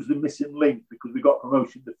came, he was the missing link because we got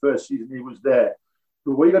promotion the first season he was there.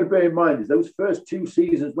 But what you got to bear in mind is those first 2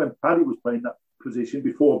 seasons when Paddy was playing that position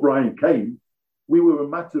before Brian came, we were a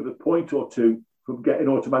matter of a point or two from getting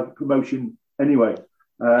automatic promotion anyway.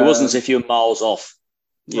 It wasn't as if you were miles off.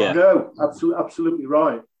 Yeah. No, absolutely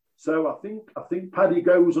right. So I think Paddy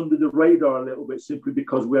goes under the radar a little bit simply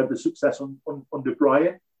because we had the success under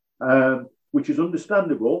Brian, which is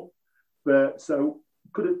understandable. But so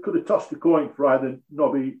could have tossed a coin for either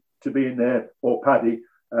Nobby to be in there or Paddy.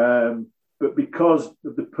 But because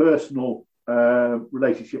of the personal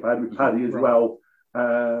relationship I had with Paddy as well,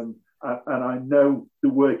 and I know the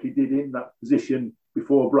work he did in that position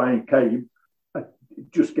before Brian came, it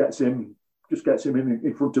just gets him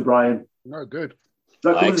in front of Brian. No, good.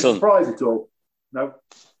 That wasn't a surprise at all. No,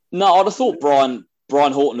 I'd have thought Brian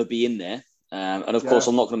Horton would be in there. And of course,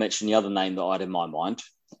 I'm not going to mention the other name that I had in my mind,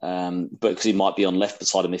 but because he might be on left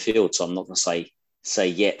side of midfield, so I'm not going to say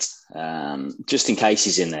yet, just in case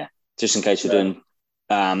he's in there, just in case we're doing.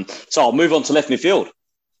 So I'll move on to left midfield.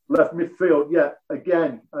 Left midfield, yeah.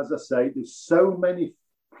 Again, as I say, there's so many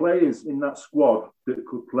players in that squad that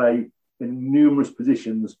could play in numerous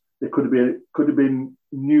positions. There could have been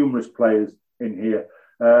numerous players in here.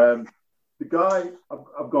 The guy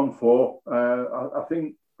I've gone for, I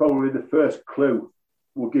think probably the first clue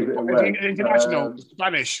will give it away. International,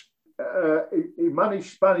 Spanish. He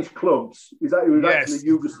managed Spanish clubs. He was actually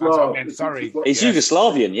Yugoslav. Sorry. He's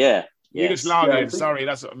Yugoslavian, yeah. Yes. Yugoslavian, sorry,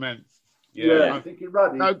 that's what I meant. Yeah, I'm thinking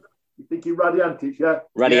Radi. No. You're thinking Radiantic, yeah?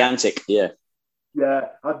 Radiantic, yeah. Yeah,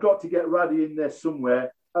 I've got to get Radi in there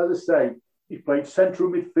somewhere. As I say, he played central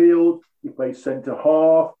midfield. He played centre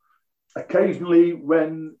half. Occasionally,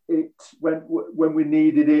 when we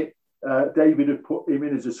needed it, David had put him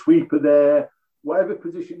in as a sweeper there. Whatever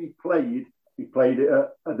position he played it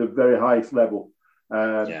at the very highest level.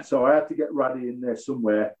 So I had to get Radi in there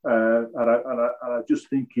somewhere, and I just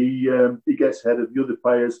think he gets ahead of the other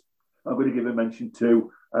players. I'm going to give a mention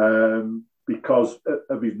to because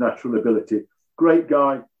of his natural ability. Great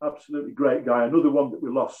guy, absolutely great guy. Another one that we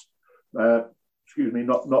lost. Not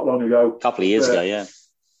long ago. A couple of years ago, yeah.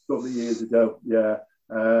 couple of years ago. Yeah,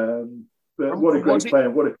 but what a great player,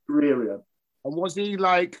 what a career he had. And was he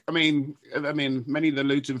like? I mean, many of the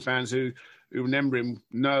Luton fans who remember him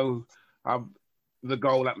know the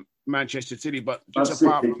goal at Manchester City, but just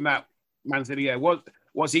apart from that, Man City, yeah,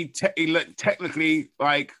 was he technically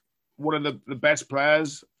like one of the best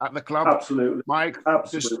players at the club? Absolutely, Mike.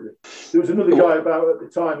 Absolutely. There was another guy about at the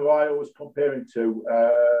time who I always compare him to,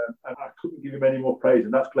 and I couldn't give him any more praise,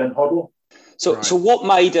 and that's Glenn Hoddle. So what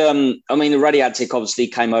made? the Radioactive obviously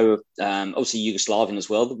came over, obviously Yugoslavian as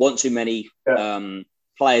well. There weren't too many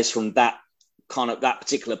players from that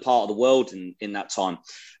particular part of the world in that time.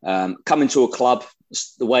 Coming to a club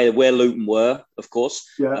the way where Luton were, of course.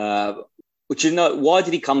 Yeah. But why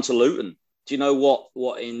did he come to Luton? Do you know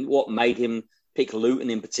what made him pick Luton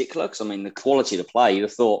in particular? Because the quality of the play, you'd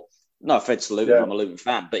have thought, no offence to Luton, I'm a Luton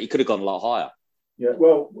fan, but he could have gone a lot higher. Yeah,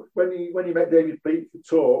 well, when he met David Pleat for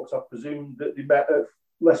talks, I presumed that they met at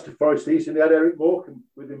Leicester Forest East, and they had Eric Morecambe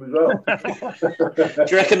with him as well. Do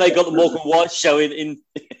you reckon they got the Morecambe White show in?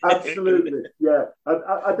 Absolutely, yeah.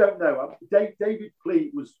 I don't know. David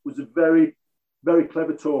Pleat was a very, very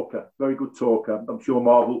clever talker, very good talker. I'm sure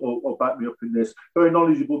Marv will back me up in this. Very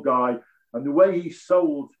knowledgeable guy, and the way he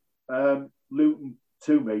sold Luton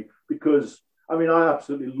to me, because I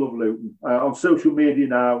absolutely love Luton. On social media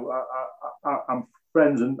now, I'm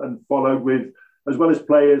friends and followed with, as well as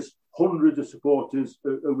players, hundreds of supporters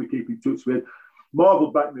who we keep in touch with. Marv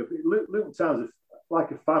will back me up. Luton Town's like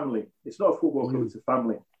a family. It's not a football club, it's a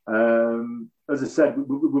family. As I said,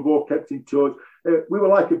 we've all kept in touch. We were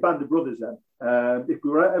like a band of brothers then. If we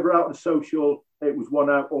were ever out on social, it was one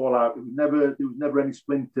out, all out. There was never any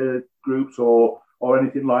splinter groups or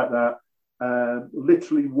anything like that.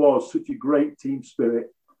 Literally was such a great team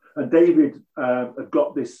spirit. And David had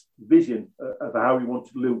got this vision of how he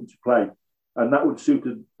wanted Luton to play, and that would suit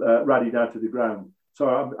Raddy down to the ground. So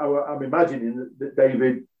I'm imagining that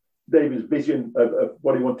David's vision of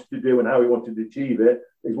what he wanted to do and how he wanted to achieve it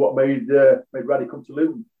is what made Raddy come to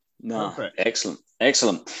Luton. No, excellent.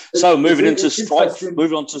 So moving on to strike.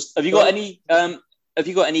 Have you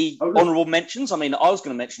got any honourable mentions? I was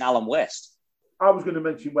going to mention Alan West. I was going to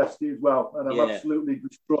mention Westy as well, and I'm absolutely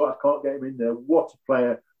distraught I can't get him in there. What a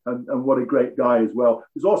player, and what a great guy as well.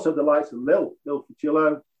 There's also the likes of Lil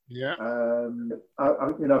Fucillo. Yeah.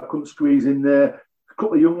 I couldn't squeeze in there. A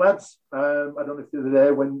couple of young lads. I don't know if they were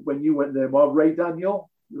there when you went there, Marv. Ray Daniel.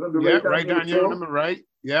 Remember Ray Daniel? Remember Ray?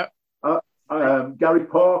 Yeah. Gary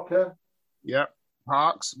Parker. Yeah.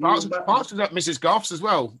 Parks was at Mrs. Goff's as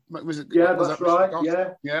well. That's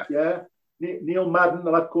right. Yeah. Neil Madden, the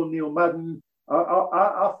lad called Neil Madden.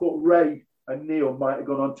 I thought Ray and Neil might have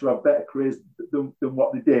gone on to have better careers than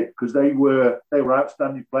what they did, because they were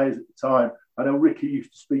outstanding players at the time. I know Ricky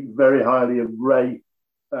used to speak very highly of Ray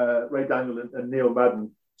Daniel and Neil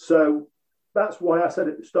Madden. So that's why I said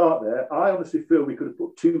at the start there, I honestly feel we could have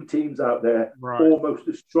put two teams out there almost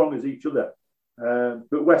as strong as each other.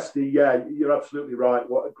 But Westy, you're absolutely right.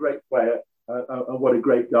 What a great player and what a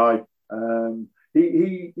great guy.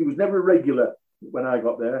 He was never a regular when I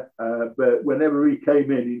got there, but whenever he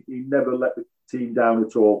came in, he never let the team down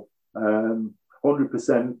at all.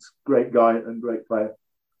 100% great guy and great player.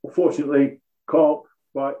 Unfortunately, can't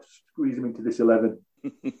quite squeeze him into this 11.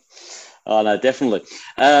 Oh, no, definitely.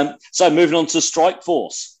 So moving on to Strike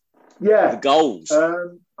Force. Yeah. The goals.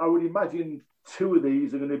 I would imagine two of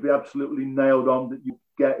these are going to be absolutely nailed on, that you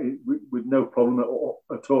get it with no problem at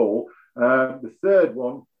all. The third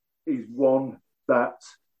one is one that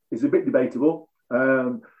is a bit debatable.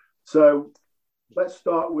 So let's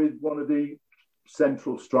start with one of the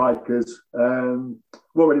central strikers.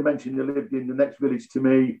 Already mentioned he lived in the next village to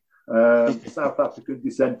me. South African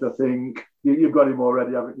descent, I think. You've got him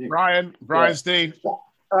already, haven't you? Brian Stein.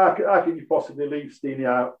 How can you possibly leave Steenie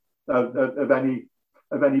out of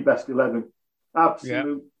any best 11?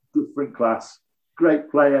 Absolute different class. Great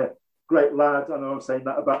player, great lad. I know I'm saying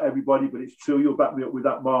that about everybody, but it's true. You'll back me up with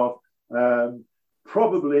that, Marv.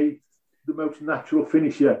 Probably the most natural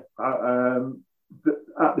finisher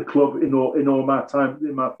at the club in all my time,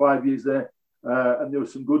 in my 5 years there. And there were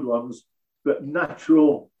some good ones, but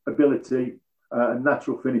natural ability and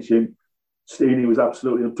natural finishing, Steenie was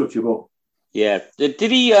absolutely untouchable. Yeah. Did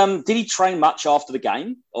he train much after the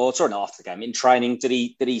game? Or sorry, not after the game. In training, did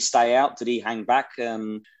he stay out? Did he hang back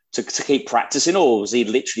to keep practicing, or was he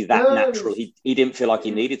literally that natural? He didn't feel like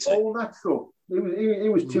he needed to. All natural. He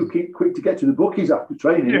was too quick to get to the bookies after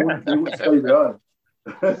training. He wouldn't stay behind.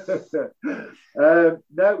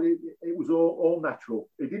 No, it was all natural.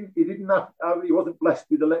 He wasn't blessed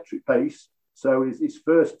with electric pace, so his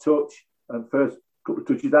first touch and first couple of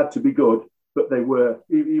touches had to be good. But they were,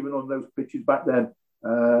 even on those pitches back then,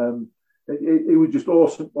 It was just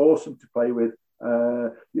awesome to play with.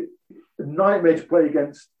 A nightmare to play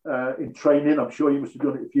against in training. I'm sure you must have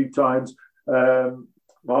done it a few times.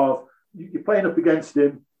 Marv, you're playing up against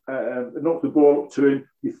him, knock the ball up to him.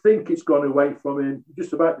 You think it's gone away from him. You're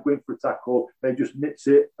just about to go in for a tackle. They just nips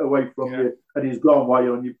it away from you, and he's gone while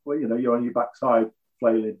you're on your backside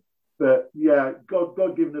flailing. But yeah,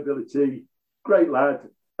 God-given ability, great lad.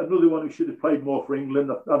 Another one who should have played more for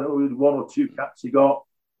England. I don't know, 1 or 2 caps he got.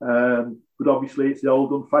 But obviously it's the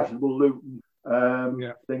old unfashionable Luton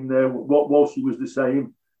thing there. Walshy was the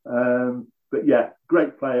same. But yeah,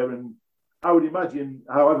 great player. And I would imagine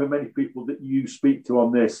however many people that you speak to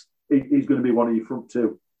on this, he's going to be one of your front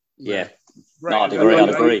two. Yeah. Right. No, I'd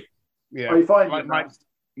agree. Yeah. Are you finding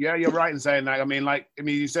yeah, you're right in saying that. I mean,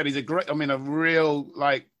 you said he's a real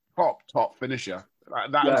top finisher.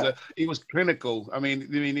 He was clinical. I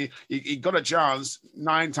mean, he got a chance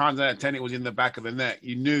 9 times out of 10. It was in the back of the net.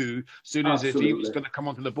 You knew as soon as if he was going to come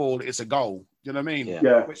onto the ball, it's a goal. Do you know what I mean?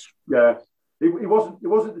 Yeah. He wasn't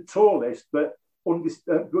the tallest, but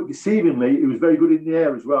deceivingly, he was very good in the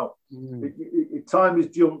air as well. He timed his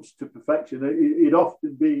jumps to perfection. He'd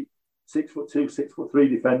often beat 6'2", 6'3"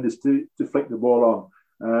 defenders to flick the ball on.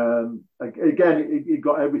 Again, he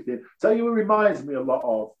got everything. Tell you, it reminds me a lot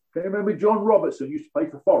of. Can you remember John Robertson used to play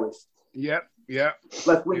for Forest? Yeah.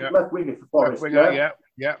 Left winger for Forest.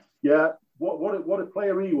 Yeah. What a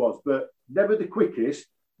player he was, but never the quickest.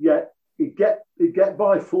 Yet he'd get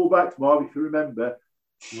by full-backs, Marv, if you remember.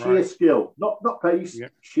 Sheer skill, not pace,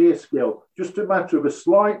 sheer skill. Just a matter of a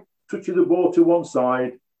slight touch of the ball to one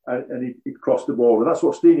side, and he'd cross the ball. And that's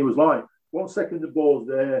what Steenie was like. 1 second the ball's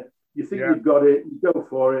there, you think you've got it, you go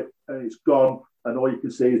for it, and it's gone, and all you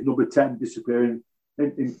can see is number 10 disappearing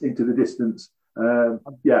into the distance. I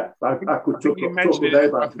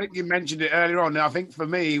think you mentioned it earlier on. I think for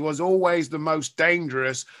me, he was always the most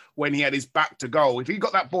dangerous when he had his back to goal. If he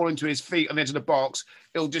got that ball into his feet and into the box,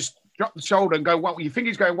 it'll just drop the shoulder and go one. You think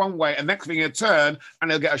he's going one way, and next thing he'll turn and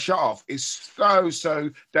he'll get a shot off. It's so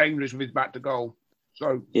dangerous with his back to goal.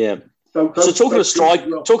 So yeah. So talking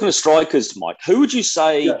of strikers, Mike, who would you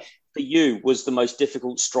say for you was the most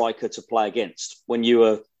difficult striker to play against when you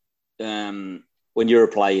were a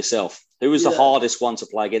player yourself? Who was the hardest one to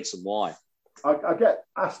play against and why? I get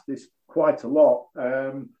asked this quite a lot.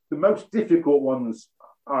 The most difficult ones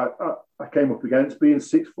I came up against, being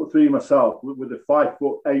 6'3" myself, with a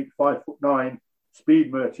 5'8", 5'9"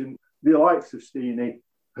 speed merchant, the likes of Steenie,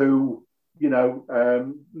 who,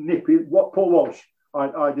 nippy. What Paul Walsh,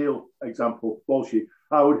 ideal example, Walshy.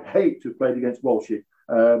 I would hate to have played against Walshy.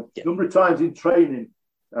 Number of times in training,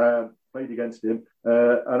 played against him,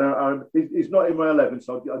 and he's not in my 11,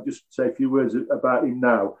 so I'll just say a few words about him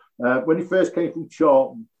now. When he first came from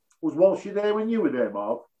Charlton, was Walshy there when you were there,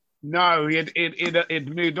 Marv? No, he'd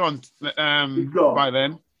moved on by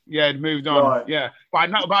then. Yeah, he'd moved on. Right. Yeah,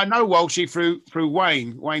 but I know Walshy through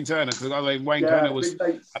Wayne Turner, because Wayne Turner was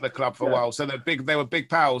at the club for a while, so they were big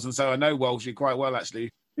pals, and so I know Walshy quite well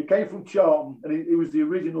actually. He came from Charlton, and he was the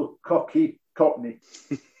original Cockney,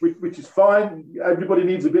 which is fine. Everybody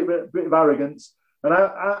needs a bit of arrogance, and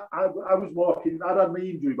I was walking. I'd had my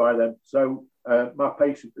injury by then, so my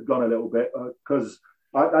pace had gone a little bit because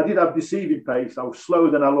I did have deceiving pace. I was slower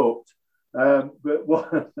than I looked. But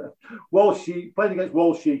Walshy, playing against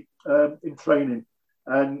Walshy in training,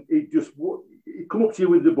 and he'd come up to you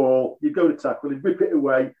with the ball, you'd go to tackle, he'd rip it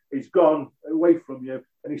away, he's gone away from you,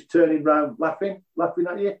 and he's turning round laughing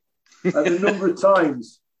at you. And the number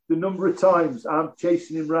of times I'm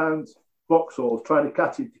chasing him round Vauxhall, trying to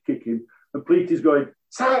catch him to kick him, and Pleaty's going,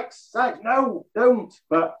 Sacks, no, don't.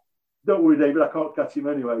 But don't worry, David, I can't catch him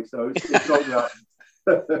anyway, so it's not that.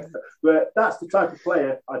 But that's the type of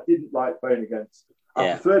player I didn't like playing against.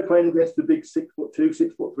 I preferred playing against the big 6'2",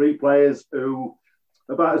 6'3" players who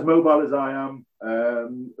are about as mobile as I am,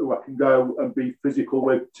 who I can go and be physical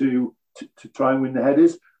with to try and win the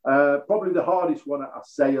headers. Probably the hardest one I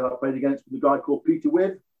say I played against was a guy called Peter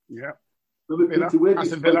Widd. Yeah. Remember Peter Widd?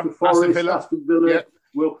 He's played for Forest, Aston Villa.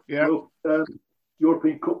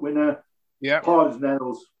 European Cup winner. Yeah. Hard as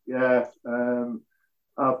nails. Yeah.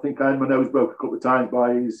 I think I had my nose broke a couple of times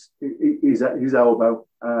by his elbow.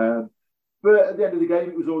 But at the end of the game,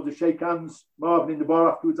 it was always a shake hands, Marvin in the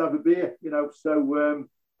bar afterwards, have a beer, So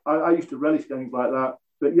I used to relish games like that.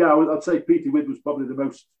 But yeah, I'd say Peter Widd was probably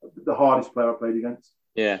the hardest player I played against.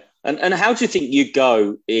 Yeah. And how do you think you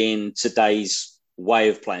go in today's way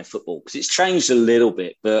of playing football? Because it's changed a little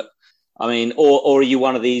bit, but I mean, or are you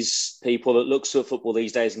one of these people that looks at football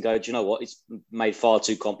these days and go, do you know what? It's made far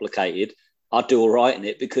too complicated. I'd do all right in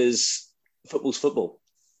it because football's football.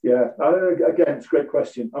 Yeah, again, it's a great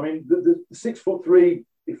question. I mean, the 6'3"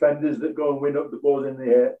 defenders that go and win up the balls in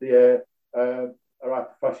the air are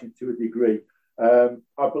out of fashion to a degree.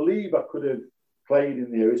 I believe I could have played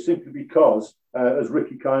in the area simply because, as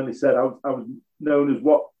Ricky kindly said, I was known as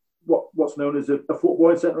what's known as a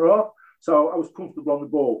football centre half. So I was comfortable on the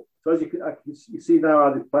ball. So as you see now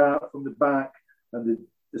how they play out from the back, and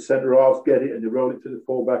the centre halves get it and they roll it to the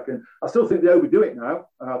fullback. And I still think they overdo it now.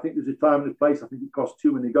 I think there's a time and a place. I think it costs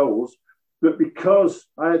too many goals. But because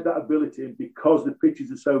I had that ability and because the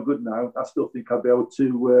pitches are so good now, I still think I'd be able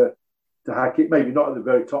to hack it. Maybe not at the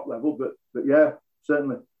very top level, but yeah,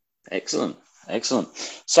 certainly. Excellent.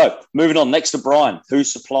 So moving on next to Brian,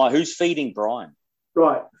 who's feeding Brian?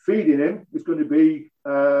 Right, feeding him is going to be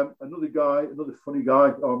another funny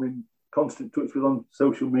guy. I'm in constant touch with on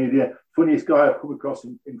social media. Funniest guy I've come across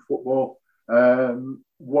in football.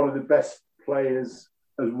 One of the best players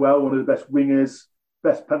as well. One of the best wingers,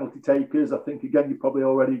 best penalty takers. I think again you probably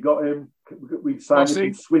already got him. We've signed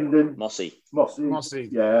him from Swindon. Mossy.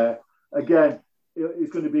 Yeah. Again,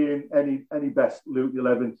 he's going to be in any best Luton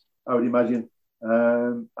 11, I would imagine.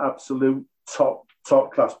 Absolute top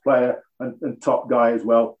class player and top guy as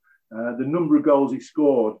well. The number of goals he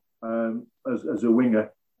scored as a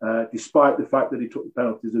winger, despite the fact that he took the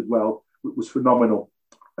penalties as well, was phenomenal.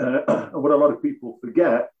 And what a lot of people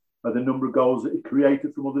forget are the number of goals that he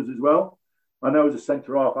created from others as well. I know as a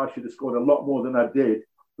centre half, I should have scored a lot more than I did,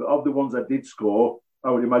 but of the ones I did score,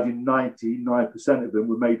 I would imagine 99% of them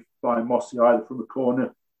were made by Mossy, either from a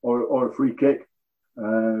corner or a free kick.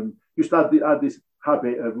 Just had this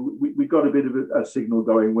habit of we got a bit of a signal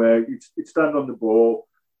going where he'd stand on the ball,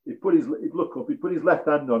 he'd look up, he'd put his left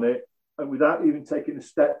hand on it, and without even taking a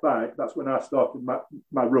step back, that's when I started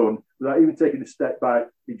my run. Without even taking a step back,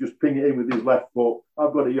 he'd just ping it in with his left foot.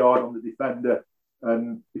 I've got a yard on the defender,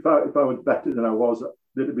 and if I was better than I was,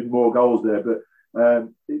 there'd have been more goals there. But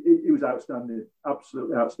it was outstanding,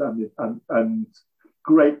 absolutely outstanding, and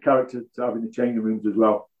great character to have in the changing rooms as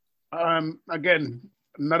well. Again,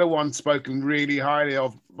 another one spoken really highly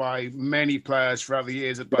of by many players throughout the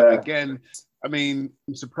years. But again, I mean,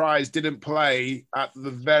 I'm surprised didn't play at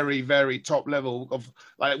the very, very top level of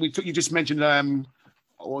you just mentioned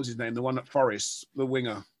what was his name? The one at Forest, the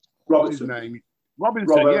winger. Robinson. What's his name?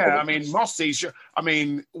 Robinson, yeah. I mean, Mossy.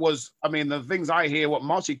 The things I hear what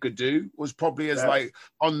Mossy could do was probably as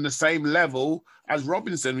on the same level as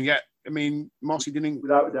Robinson. Yet, I mean, Mossy didn't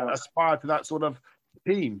without a doubt aspire to that sort of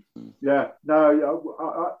team. Yeah,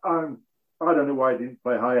 no, I don't know why he didn't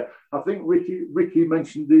play higher. I think Ricky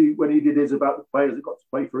mentioned when he did his about the players that got to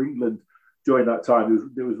play for England during that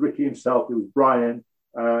time. There was Ricky himself, there was Brian,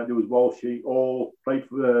 there was Walshy, all played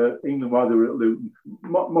for England while they were at Luton.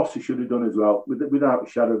 Mossy should have done as well, without a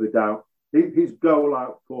shadow of a doubt. His goal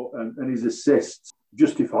output and his assists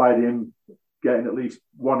justified him getting at least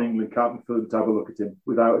one England cap for them to have a look at him,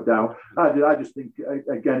 without a doubt. I just think,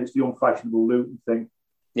 again, it's the unfashionable Luton thing.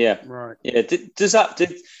 Yeah, right. Yeah, does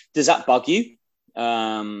that bug you?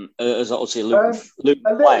 As obviously a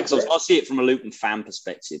Luton player, because I see it from a Luton fan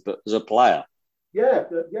perspective, but as a player, yeah,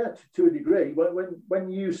 to a degree.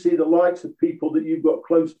 When you see the likes of people that you've got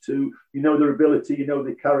close to, you know their ability, you know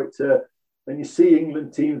their character, and you see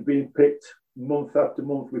England teams being picked month after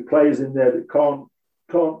month with players in there that can't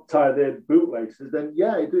tie their bootlaces, then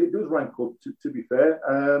it does rankle. To be fair,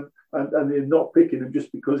 and they're not picking them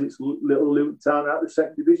just because it's little Luton Town out of the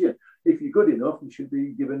second division. If you're good enough, you should be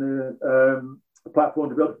given a platform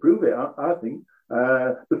to be able to prove it. I think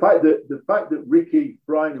the fact that Ricky,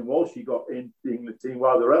 Brian, and Walshy got in the England team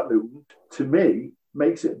while they're at Luton, to me,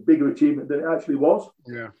 makes it a bigger achievement than it actually was.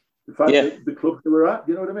 Yeah, the fact that the club they were at,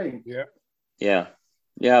 you know what I mean? Yeah.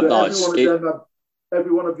 So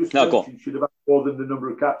everyone I've just mentioned should have had more than the number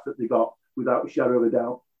of caps that they got, without a shadow of a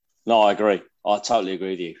doubt. No, I agree. I totally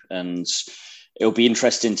agree with you. And it'll be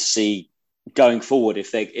interesting to see going forward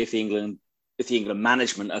if the England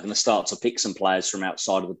management are going to start to pick some players from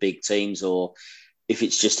outside of the big teams, or if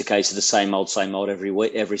it's just a case of the same old every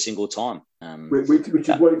week, every single time. Which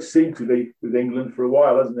is what it seemed to be with England for a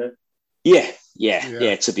while, hasn't it? Yeah.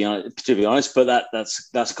 To be honest, but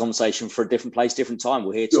that's a conversation for a different place, different time.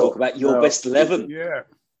 We're here to talk about your best 11. Yeah.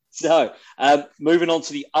 So, moving on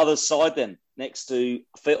to the other side, then next to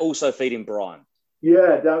also feeding Brian.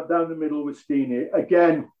 Yeah, down the middle with Steenie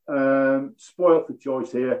again. Spoiled for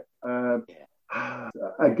choice here.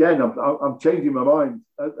 Again, I'm changing my mind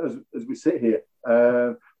as we sit here.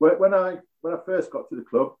 When I first got to the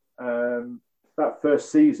club, that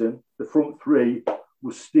first season, the front three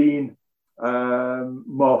was Steen,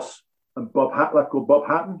 Moss, and Bob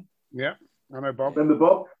Hatton. Yeah, I know Bob. Remember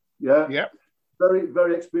Bob? Yeah. Yeah. very,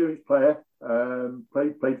 very experienced player.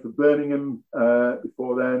 Played for Birmingham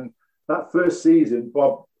before then. That first season,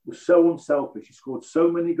 Bob was so unselfish. He scored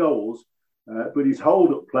so many goals, but his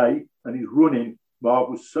hold-up play and his running, Bob,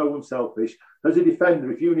 was so unselfish. As a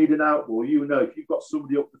defender, if you need an out ball, if you've got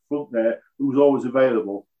somebody up the front there who's always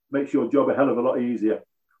available, makes your job a hell of a lot easier.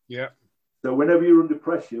 Yeah. So whenever you're under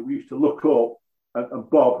pressure, we used to look up, and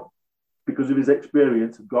Bob, because of his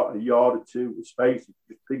experience, had got a yard or two of space,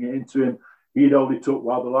 just ping it into him. He'd only took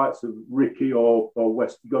while the likes of Ricky or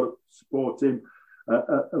West got to support him,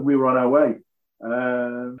 and we were on our way.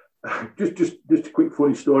 Just a quick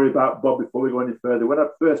funny story about Bob before we go any further. When I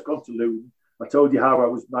first got to Luton, I told you how I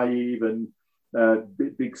was naive and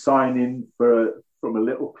big signing from a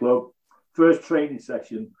little club. First training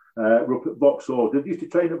session, we're up at Vauxhall. Did you used to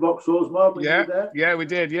train at Vauxhall, Mark? Yeah, we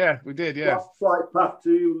did. Yeah. Flight path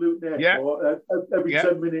to Luton Airport. Every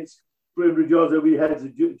 10 minutes, 300 yards over your head's a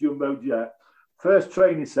jumbo jet. First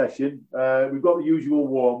training session, we've got the usual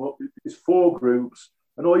warm-up. It's 4 groups,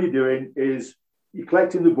 and all you're doing is you're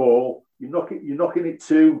collecting the ball, you're knocking it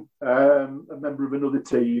to a member of another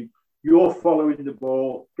team, you're following the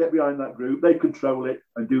ball, get behind that group, they control it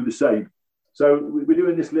and do the same. So we're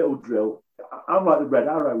doing this little drill. I'm like the red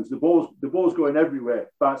arrows. The ball's going everywhere,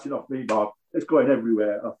 bouncing off me, Bob. It's going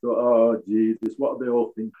everywhere. I thought, oh, Jesus, what do they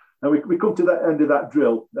all think? And we come to the end of that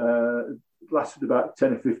drill. It lasted about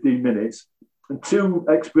 10 or 15 minutes. And 2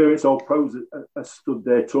 experienced old pros are stood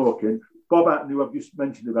there talking. Bob Hatton, who I've just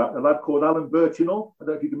mentioned about, a lad called Alan Birchinall. I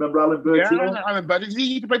don't know if you can remember Alan Birchinall. Yeah, Alan Birchinall. He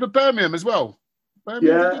used to play for Birmingham as well. And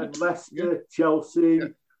Leicester, Chelsea,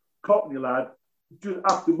 Cockney lad. Just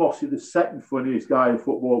after Mossy, the second funniest guy in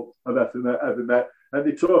football I've ever met. And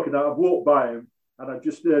they're talking. I've walked by him, and I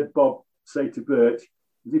just heard Bob say to Birch,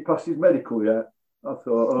 "Has he passed his medical yet?" I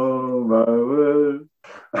thought, "Oh my word."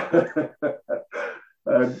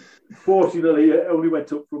 Fortunately, it only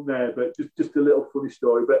went up from there. But just a little funny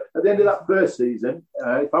story. But at the end of that first season,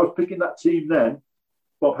 if I was picking that team then,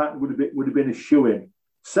 Bob Hatton would have been a shoo-in.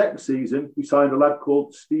 Second season, we signed a lad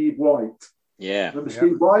called Steve White. Yeah. Remember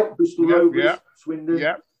Steve White, Bristol Rovers, Swindon?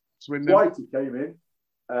 Yeah, Swindon. Whitey came in.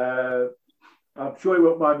 I'm sure he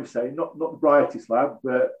won't mind me saying, not the brightest lad,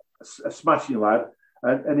 but a smashing lad.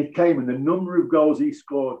 And he came, and the number of goals he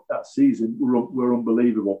scored that season were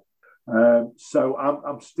unbelievable. So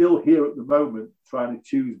I'm still here at the moment trying to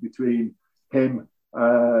choose between him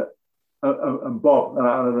and Bob. And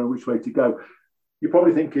I don't know which way to go. You're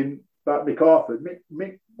probably thinking about Mick Harford.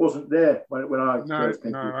 Mick wasn't there when I first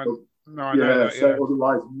came to the club.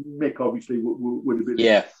 Otherwise, Mick obviously would have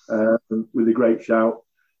been with a great shout.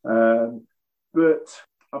 But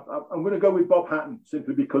I'm going to go with Bob Hatton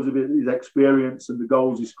simply because of his experience and the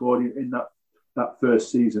goals he scored in that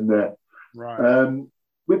first season there. Right.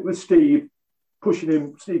 With Steve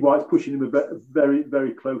White's pushing him a very,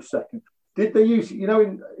 very close second. Did they use,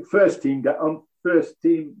 in first team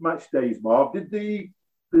match days, Marv, did the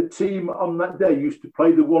team on that day used to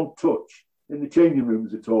play the one touch in the changing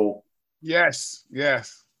rooms at all? Yes.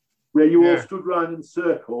 Where you all stood around in a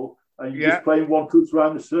circle and you're just playing one touch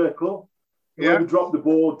around the circle. Whoever dropped the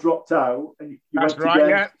ball dropped out, and you That's went right,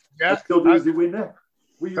 again. yeah. Still was the winner.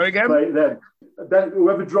 We used to play it then. Then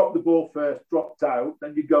whoever dropped the ball first dropped out.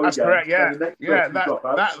 Then you go That's again. correct. Yeah, and the next person drop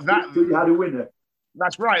out until you had a winner.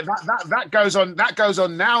 That's right. That goes on. That goes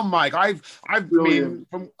on now, Mike. I've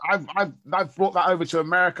brought that over to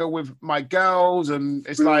America with my girls, and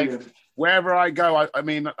it's like wherever I go, I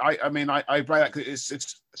play that.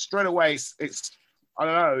 It's straight away. It's I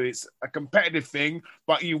don't know. It's a competitive thing,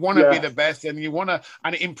 but you want to be the best, and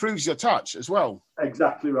and it improves your touch as well.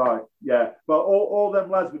 Exactly right. Yeah, but all them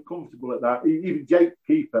lads were comfortable at that. Even Jake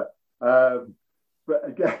Keeper, but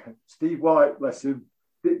again, Steve White, bless him,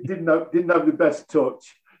 didn't have the best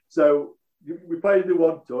touch. So we played the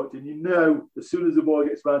one touch, and as soon as the ball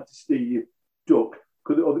gets round to Steve, duck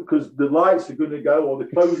because the lights are going to go or the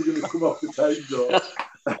clothes are going to come off the table.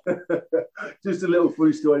 Just a little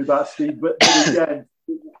funny story about Steve, but again,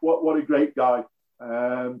 what a great guy.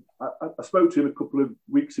 I spoke to him a couple of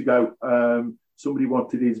weeks ago. Somebody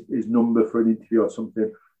wanted his number for an interview or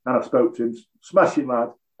something, and I spoke to him. Smashing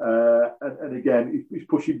lad, and again, he's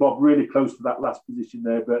pushing Bob really close to that last position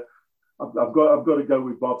there. But I've got to go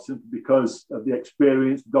with Bob simply because of the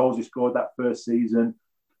experience, the goals he scored that first season,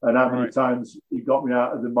 and how many times he got me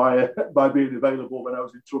out of the mire by being available when I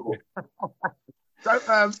was in trouble. So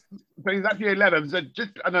that's year 11. So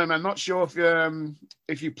I'm not sure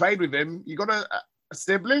if you played with him. You got a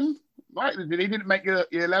sibling, right? He didn't make your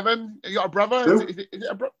 11. You got a brother? Is it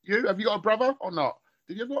you? Have you got a brother or not?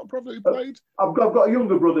 Did you have got a brother who played? I've got a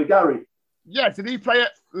younger brother, Gary. Yeah. Did he play it?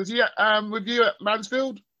 Was he with you at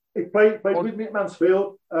Mansfield? He played with me at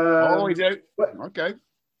Mansfield. He did. Okay.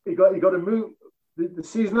 He got to move. The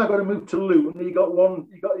season I got to move to Luton. He got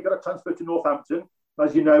a transfer to Northampton.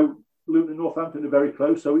 As you know, Luton and Northampton are very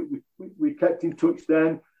close, so we kept in touch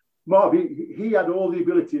then. Marv, he had all the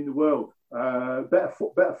ability in the world. Better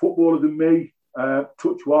footballer than me,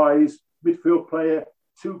 touch-wise, midfield player,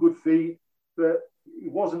 2 good feet, but he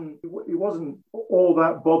wasn't all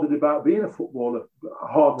that bothered about being a footballer.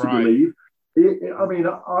 Hard to believe.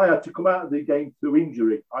 I had to come out of the game through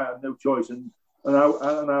injury. I had no choice, and I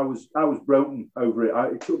was broken over it.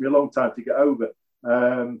 It took me a long time to get over.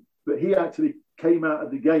 But he actually came out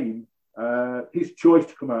of the game. His choice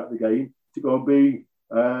to come out of the game to go and be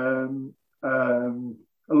a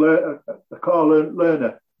car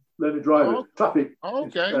learner driver, traffic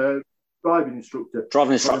driving instructor.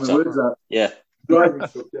 Driving instructor. Yeah. Driving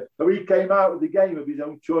instructor. So he came out of the game of his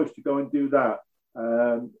own choice to go and do that.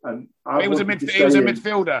 And he was a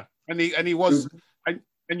midfielder, and he was.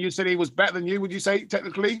 And you said he was better than you. Would you say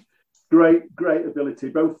technically? Great ability.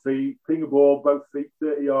 Both feet, ping a ball, both feet,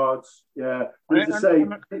 30 yards. Yeah. But as I say,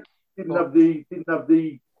 didn't have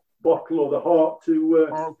the bottle or the heart to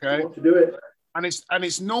want to do it. And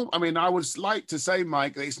it's not. I mean, I would like to say,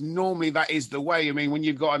 Mike, that it's normally that is the way. I mean, when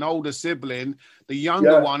you've got an older sibling, the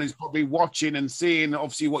younger one is probably watching and seeing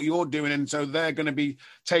obviously what you're doing, and so they're going to be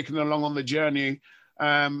taken along on the journey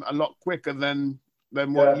a lot quicker than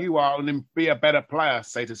what you are, and then be a better player,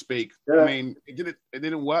 so to speak. Yeah. I mean, it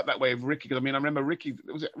didn't work that way with Ricky. Because I mean, I remember Ricky.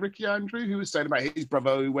 Was it Ricky Andrew who was saying about his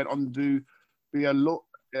brother who went on to be and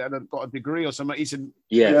got a degree or something? He said,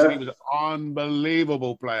 he was an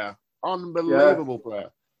unbelievable player. Player.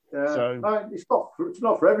 Yeah. So it's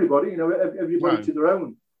not for everybody. You know, everybody to their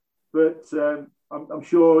own. But I'm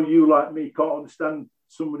sure you, like me, can't understand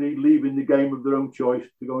somebody leaving the game of their own choice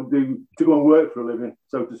to go and work for a living,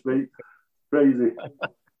 so to speak. Crazy.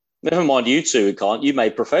 Never mind you two who can't. You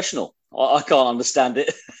made professional. I can't understand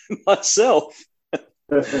it myself.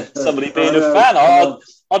 Somebody being a fan,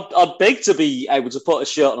 I'd beg to be able to put a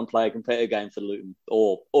shirt on and play a competitive game for Luton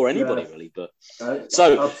or anybody really. But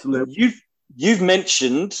so absolutely. You've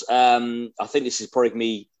mentioned. I think this is probably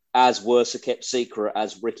me as worse a kept secret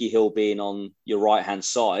as Ricky Hill being on your right hand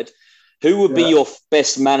side. Who would be your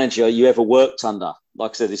best manager you ever worked under?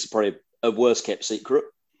 Like I said, this is probably a worse kept secret.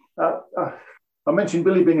 I mentioned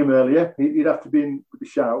Billy Bingham earlier. He'd have to be in with the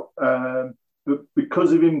shout. But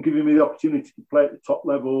because of him giving me the opportunity to play at the top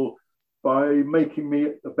level, by making me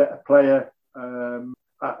a better player, and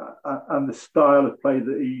the style of play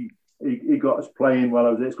that he got us playing while I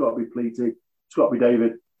was there, it's got to be Pleaty. It's got to be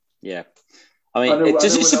David. Yeah. I mean,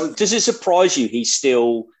 does it surprise you he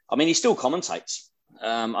still commentates?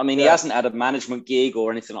 He hasn't had a management gig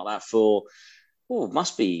or anything like that for,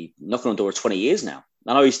 must be knocking on the door of 20 years now.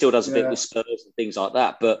 I know he still does a bit with Spurs and things like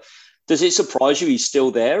that, but does it surprise you he's still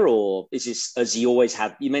there, or has he always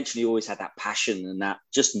had? You mentioned he always had that passion and that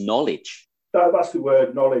just knowledge. That's the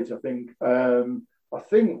word, knowledge. I think. I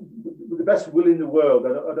think with the best will in the world.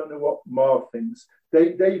 I don't know what Marv thinks.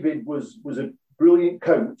 David was a brilliant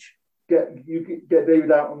coach. Get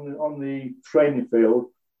David out on the training field,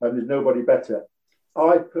 and there's nobody better.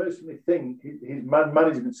 I personally think his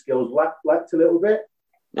management skills lacked a little bit,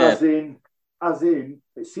 as in,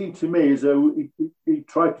 it seemed to me as though he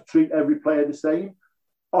tried to treat every player the same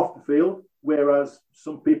off the field, whereas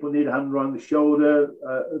some people need a hand around the shoulder,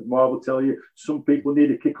 as Marv will tell you, some people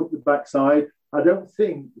need a kick up the backside. I don't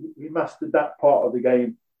think he mastered that part of the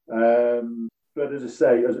game. But as I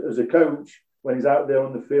say, as a coach, when he's out there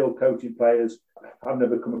on the field coaching players, I've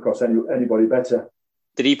never come across anybody better.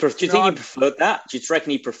 Do you think he preferred that? Do you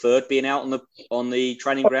reckon he preferred being out on the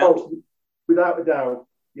training ground? Without a doubt.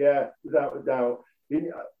 Yeah, without a doubt.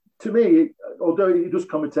 To me, although he does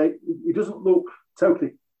commentate, he doesn't look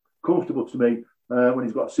totally comfortable to me when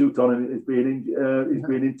he's got a suit on and he's being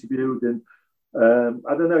interviewed. And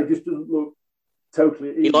I don't know, he just doesn't look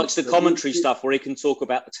totally. He likes the commentary stuff where he can talk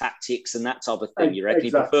about the tactics and that type of thing. You reckon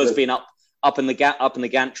he prefers being up in the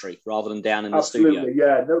gantry rather than down in the studio? Absolutely,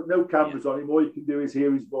 yeah. No cameras on him. All you can do is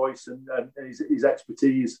hear his voice and his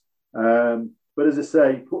expertise. But as I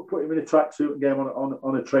say, put him in a tracksuit and get him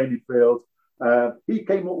on a training field. He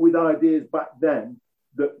came up with ideas back then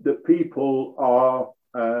that people are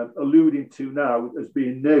alluding to now as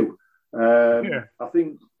being new. I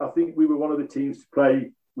think we were one of the teams to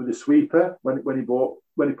play with a sweeper when he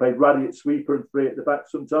played Raddy at sweeper and three at the back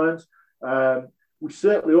sometimes. We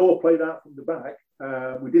certainly all played out from the back.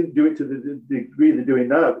 We didn't do it to the degree they're doing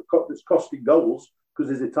now. It's costing goals because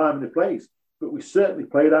there's a time and a place. But we certainly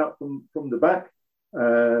played out from the back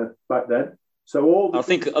then. So all I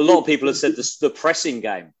think a lot of people have said the pressing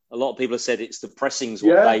game. A lot of people have said it's the pressing's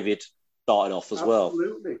what David started off as well.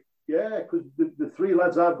 Absolutely, yeah. Because the three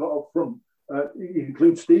lads I've got up front, you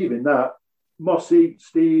include Steve in that. Mossy,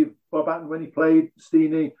 Steve, Bob Hatton when he played,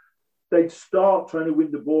 Steenie, they'd start trying to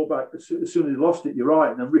win the ball back as soon as he lost it. You're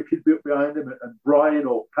right, and then Ricky'd be up behind him, and Brian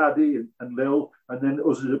or Paddy and Lil, and then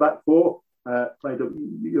us as a back four played up.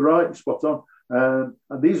 You're right, spot on.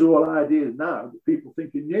 And these are all ideas now that people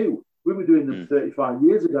think are new. We were doing them 35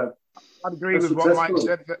 years ago. I'd agree with what Mike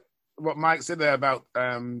said. What Mike said there about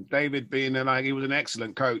David being he was an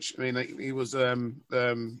excellent coach. I mean, he was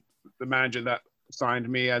the manager that signed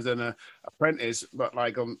me as an apprentice, but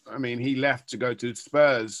he left to go to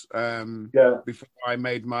Spurs before I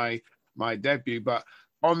made my debut. But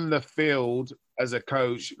on the field as a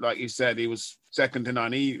coach, like you said, he was second to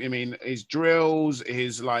none. His drills,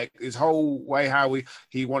 his whole way how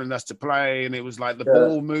he wanted us to play, and it was like the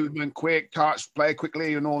ball movement, quick touch, play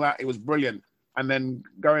quickly, and all that. It was brilliant. And then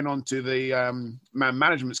going on to the man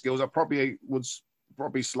management skills, I probably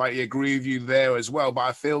slightly agree with you there as well. But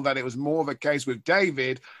I feel that it was more of a case with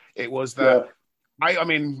David. It was that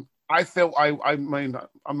I felt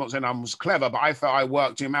I'm not saying I was clever, but I felt I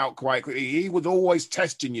worked him out quite quickly. He was always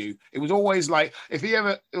testing you. It was always like if he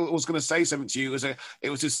ever was going to say something to you, it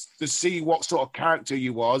was just to see what sort of character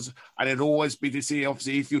you was, and it'd always be to see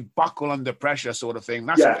obviously if you'd buckle under pressure, sort of thing.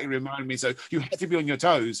 That's what it reminded me. So you had to be on your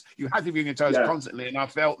toes. You had to be on your toes constantly. And I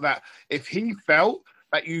felt that if he felt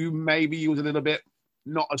that you was a little bit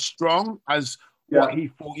not as strong as what he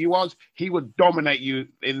thought you was, he would dominate you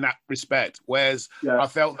in that respect. Whereas I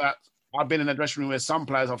felt that I've been in a dressing room where some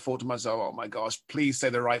players I've thought to myself, oh my gosh, please say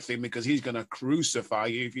the right thing because he's going to crucify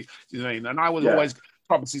you. If you know what I mean? And I would always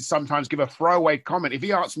probably sometimes give a throwaway comment. If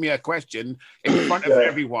he asks me a question in front of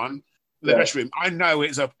everyone in the dressing room, I know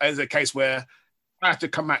it's a case where I have to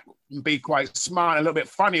come back and be quite smart, a little bit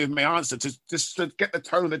funny with my answer to get the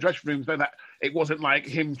tone of the dressing room so that it wasn't like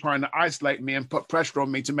him trying to isolate me and put pressure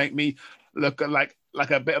on me to make me look like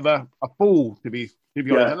a bit of a fool, to be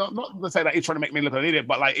honest. Not to say that he's trying to make me look like an idiot,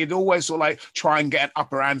 but he'd always sort of try and get an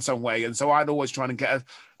upper hand some way. And so I'd always try and get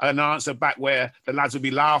an answer back where the lads would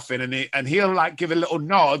be laughing and he'll give a little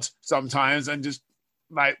nod sometimes and just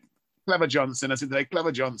clever Johnson. I said,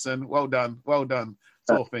 clever Johnson, well done,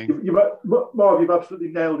 sort of thing. Marv, you've absolutely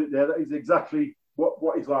nailed it there. That is exactly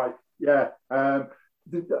what he's like. Yeah. I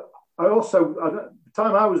also, the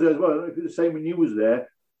time I was there as well, I don't know if it was the same when you was there,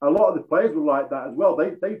 a lot of the players were like that as well.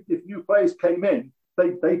 They if new players came in,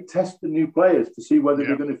 they test the new players to see whether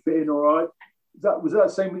they're going to fit in all right. Was that the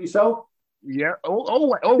same with yourself? Yeah,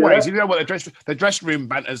 always. You know what the dressing room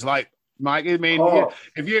banter's like, Mike. I mean,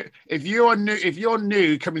 if you're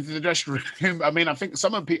new coming to the dressing room, I mean, I think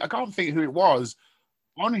some of the people, I can't think who it was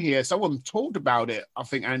on here. Someone talked about it. I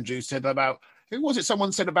think Andrew said about who was it?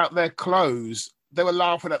 Someone said about their clothes. They were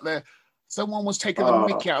laughing at someone was taking the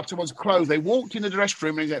mickey out of someone's clothes. They walked in the dressing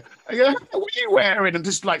room and he said, what are you wearing? And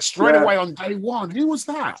just straight away on day one. Who was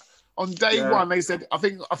that? On day one, they said, I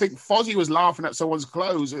think Fozzie was laughing at someone's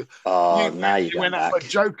clothes. Now you went that for a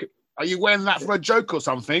joke. Are you wearing that for a joke or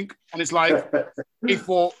something? And it's like, he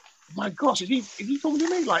thought, my gosh, is he talking to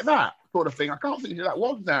me like that? Sort of thing. I can't think who that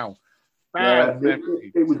was now.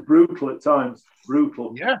 It was brutal at times.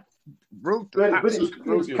 Brutal. Yeah. Brutal. But it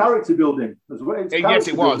was character building as well. Yes,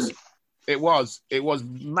 it was. It was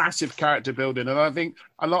massive character building. And I think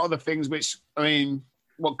a lot of the things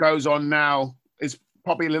what goes on now is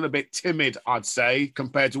probably a little bit timid, I'd say,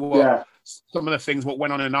 compared to what some of the things what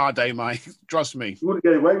went on in our day, Mike. Trust me. You wouldn't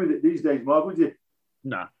get away with it these days, Mark, would you?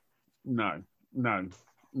 No, not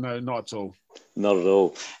at all. Not at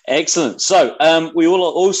all. Excellent. So we will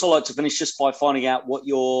also like to finish just by finding out what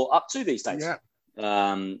you're up to these days. Yeah.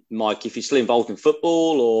 Mike, if you're still involved in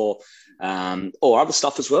football or other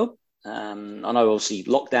stuff as well. I know obviously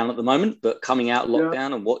lockdown at the moment, but coming out of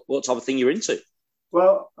lockdown and what type of thing you're into?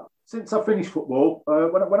 Well, since I finished football,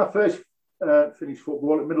 when I first finished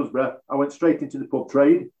football at Middlesbrough, I went straight into the pub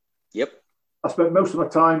trade. Yep. I spent most of my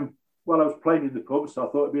time while I was playing in the pub, so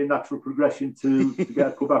I thought it'd be a natural progression to get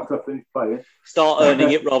a pub after I finished playing. Start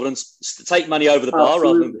earning it rather than take money over the bar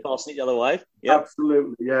rather than passing it the other way. Yep.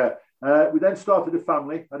 Absolutely, yeah. We then started a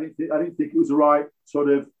family. I didn't think it was the right sort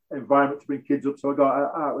of environment to bring kids up, so I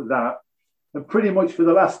got out of that. And pretty much for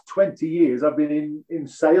the last 20 years, I've been in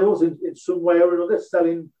sales in some way or another,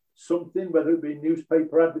 selling something, whether it be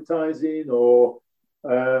newspaper advertising or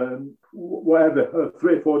whatever,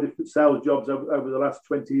 3 or 4 different sales jobs over the last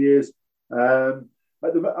 20 years. At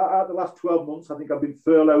the last 12 months, I think I've been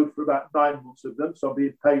furloughed for about 9 months of them, so I'm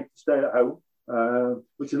being paid to stay at home,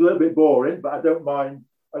 which is a little bit boring, but I don't mind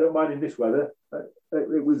in this weather.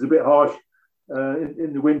 It was a bit harsh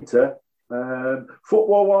in the winter.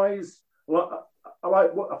 Football-wise, I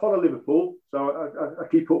follow Liverpool, so I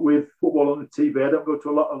keep up with football on the TV. I don't go to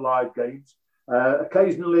a lot of live games.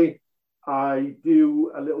 Occasionally, I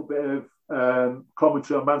do a little bit of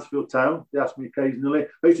commentary on Mansfield Town. They ask me occasionally.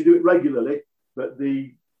 I used to do it regularly, but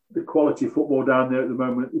the quality of football down there at the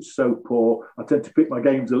moment is so poor. I tend to pick my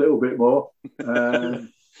games a little bit more.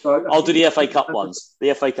 I'll do the FA Cup ones,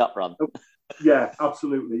 the FA Cup run. Yeah,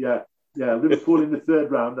 absolutely. Yeah. Liverpool in the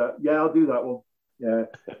third round. I'll do that one. Yeah.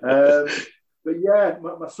 But yeah,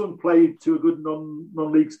 my son played to a good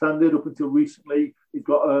non-league standard up until recently. He's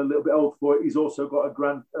got a little bit old for it. He's also got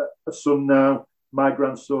a son now, my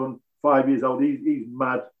grandson, 5 years old. He's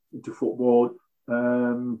mad into football.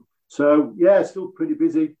 So yeah, still pretty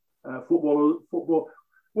busy. Football.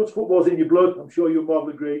 Once football's in your blood, I'm sure you'll more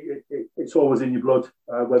agree. It's always in your blood,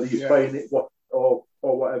 whether you're playing it or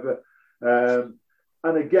whatever.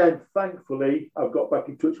 And again, thankfully, I've got back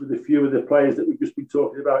in touch with a few of the players that we've just been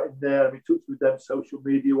talking about in there. I'm in touch with them social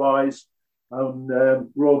media-wise. And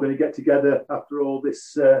we're all going to get together after all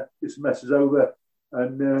this mess is over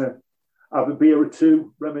and have a beer or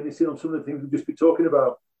two, reminiscing on some of the things we've just been talking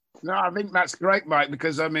about. No, I think that's great, Mike,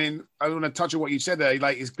 because, I mean, I want to touch on what you said there.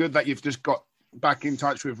 Like, it's good that you've just got back in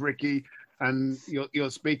touch with Ricky and you're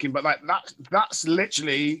speaking. But, like, that's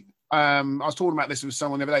literally... I was talking about this with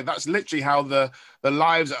someone the other day. That's literally how the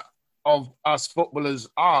lives of us footballers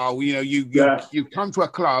are. You know, you come to a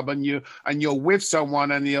club and you're with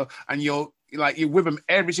someone and you're with them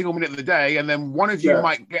every single minute of the day, and then one of you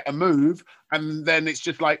might get a move, and then it's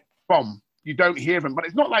just like boom, you don't hear them. But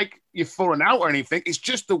it's not like you're falling out or anything. It's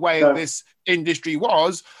just the way this industry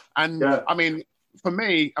was. And I mean, for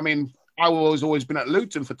me, I was always been at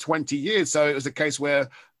Luton for 20 years, so it was a case where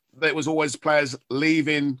there was always players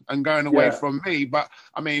leaving and going away from me. But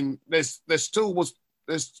I mean, there's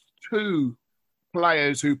two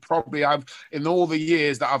players who probably I've, in all the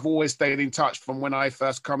years that I've always stayed in touch from when I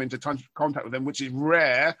first come into contact with them, which is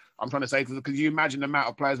rare. I'm trying to say, because you imagine the amount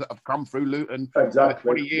of players that have come through Luton.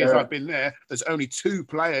 Exactly. In the 20 years I've been there, there's only two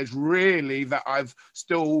players really that I've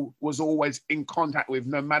still was always in contact with,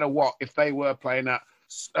 no matter what, if they were playing at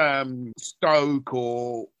Stoke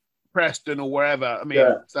or Preston or wherever. I mean,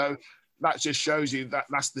 so that just shows you that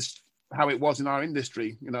that's how it was in our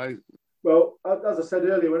industry, you know. Well, as I said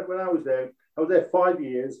earlier, when I was there 5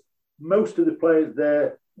 years. Most of the players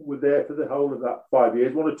there were there for the whole of that 5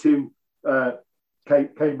 years. One or two came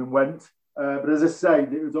and went. But as I say,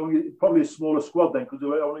 it was only probably a smaller squad then, because they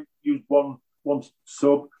only used one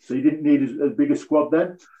sub, so you didn't need as big a squad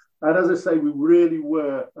then. And as I say, we really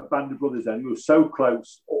were a band of brothers then. We were so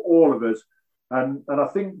close, all of us. And I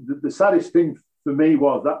think the saddest thing for me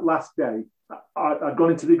was that last day, I'd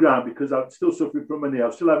gone into the ground because I'm still suffering from a knee. I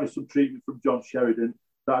was still having some treatment from John Sheridan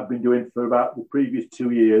that I'd been doing for about the previous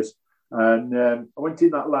 2 years. And I went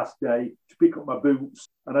in that last day to pick up my boots,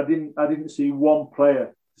 and I didn't see one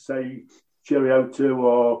player say cheerio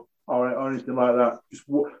to or anything like that. Just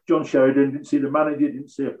John Sheridan, didn't see the manager, didn't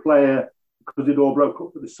see a player, because it all broke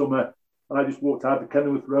up for the summer. And I just walked out to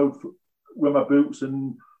Kenilworth Road with my boots,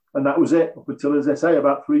 and that was it. Up until, as I say,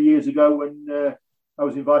 about 3 years ago, when I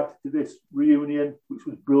was invited to this reunion, which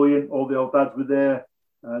was brilliant. All the old dads were there,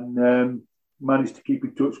 and managed to keep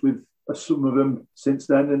in touch with some of them since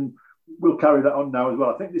then. And we'll carry that on now as well.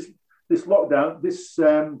 I think this lockdown, this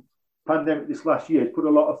pandemic this last year has put a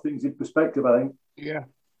lot of things in perspective, I think. Yeah.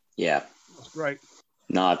 That's great.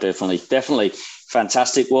 No, definitely.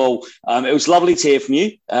 Fantastic. Well, it was lovely to hear from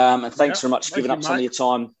you. And thanks very much for giving up some of your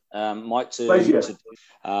time, Mike.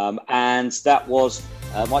 And that was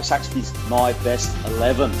Mike Saxby's My Best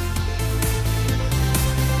 11.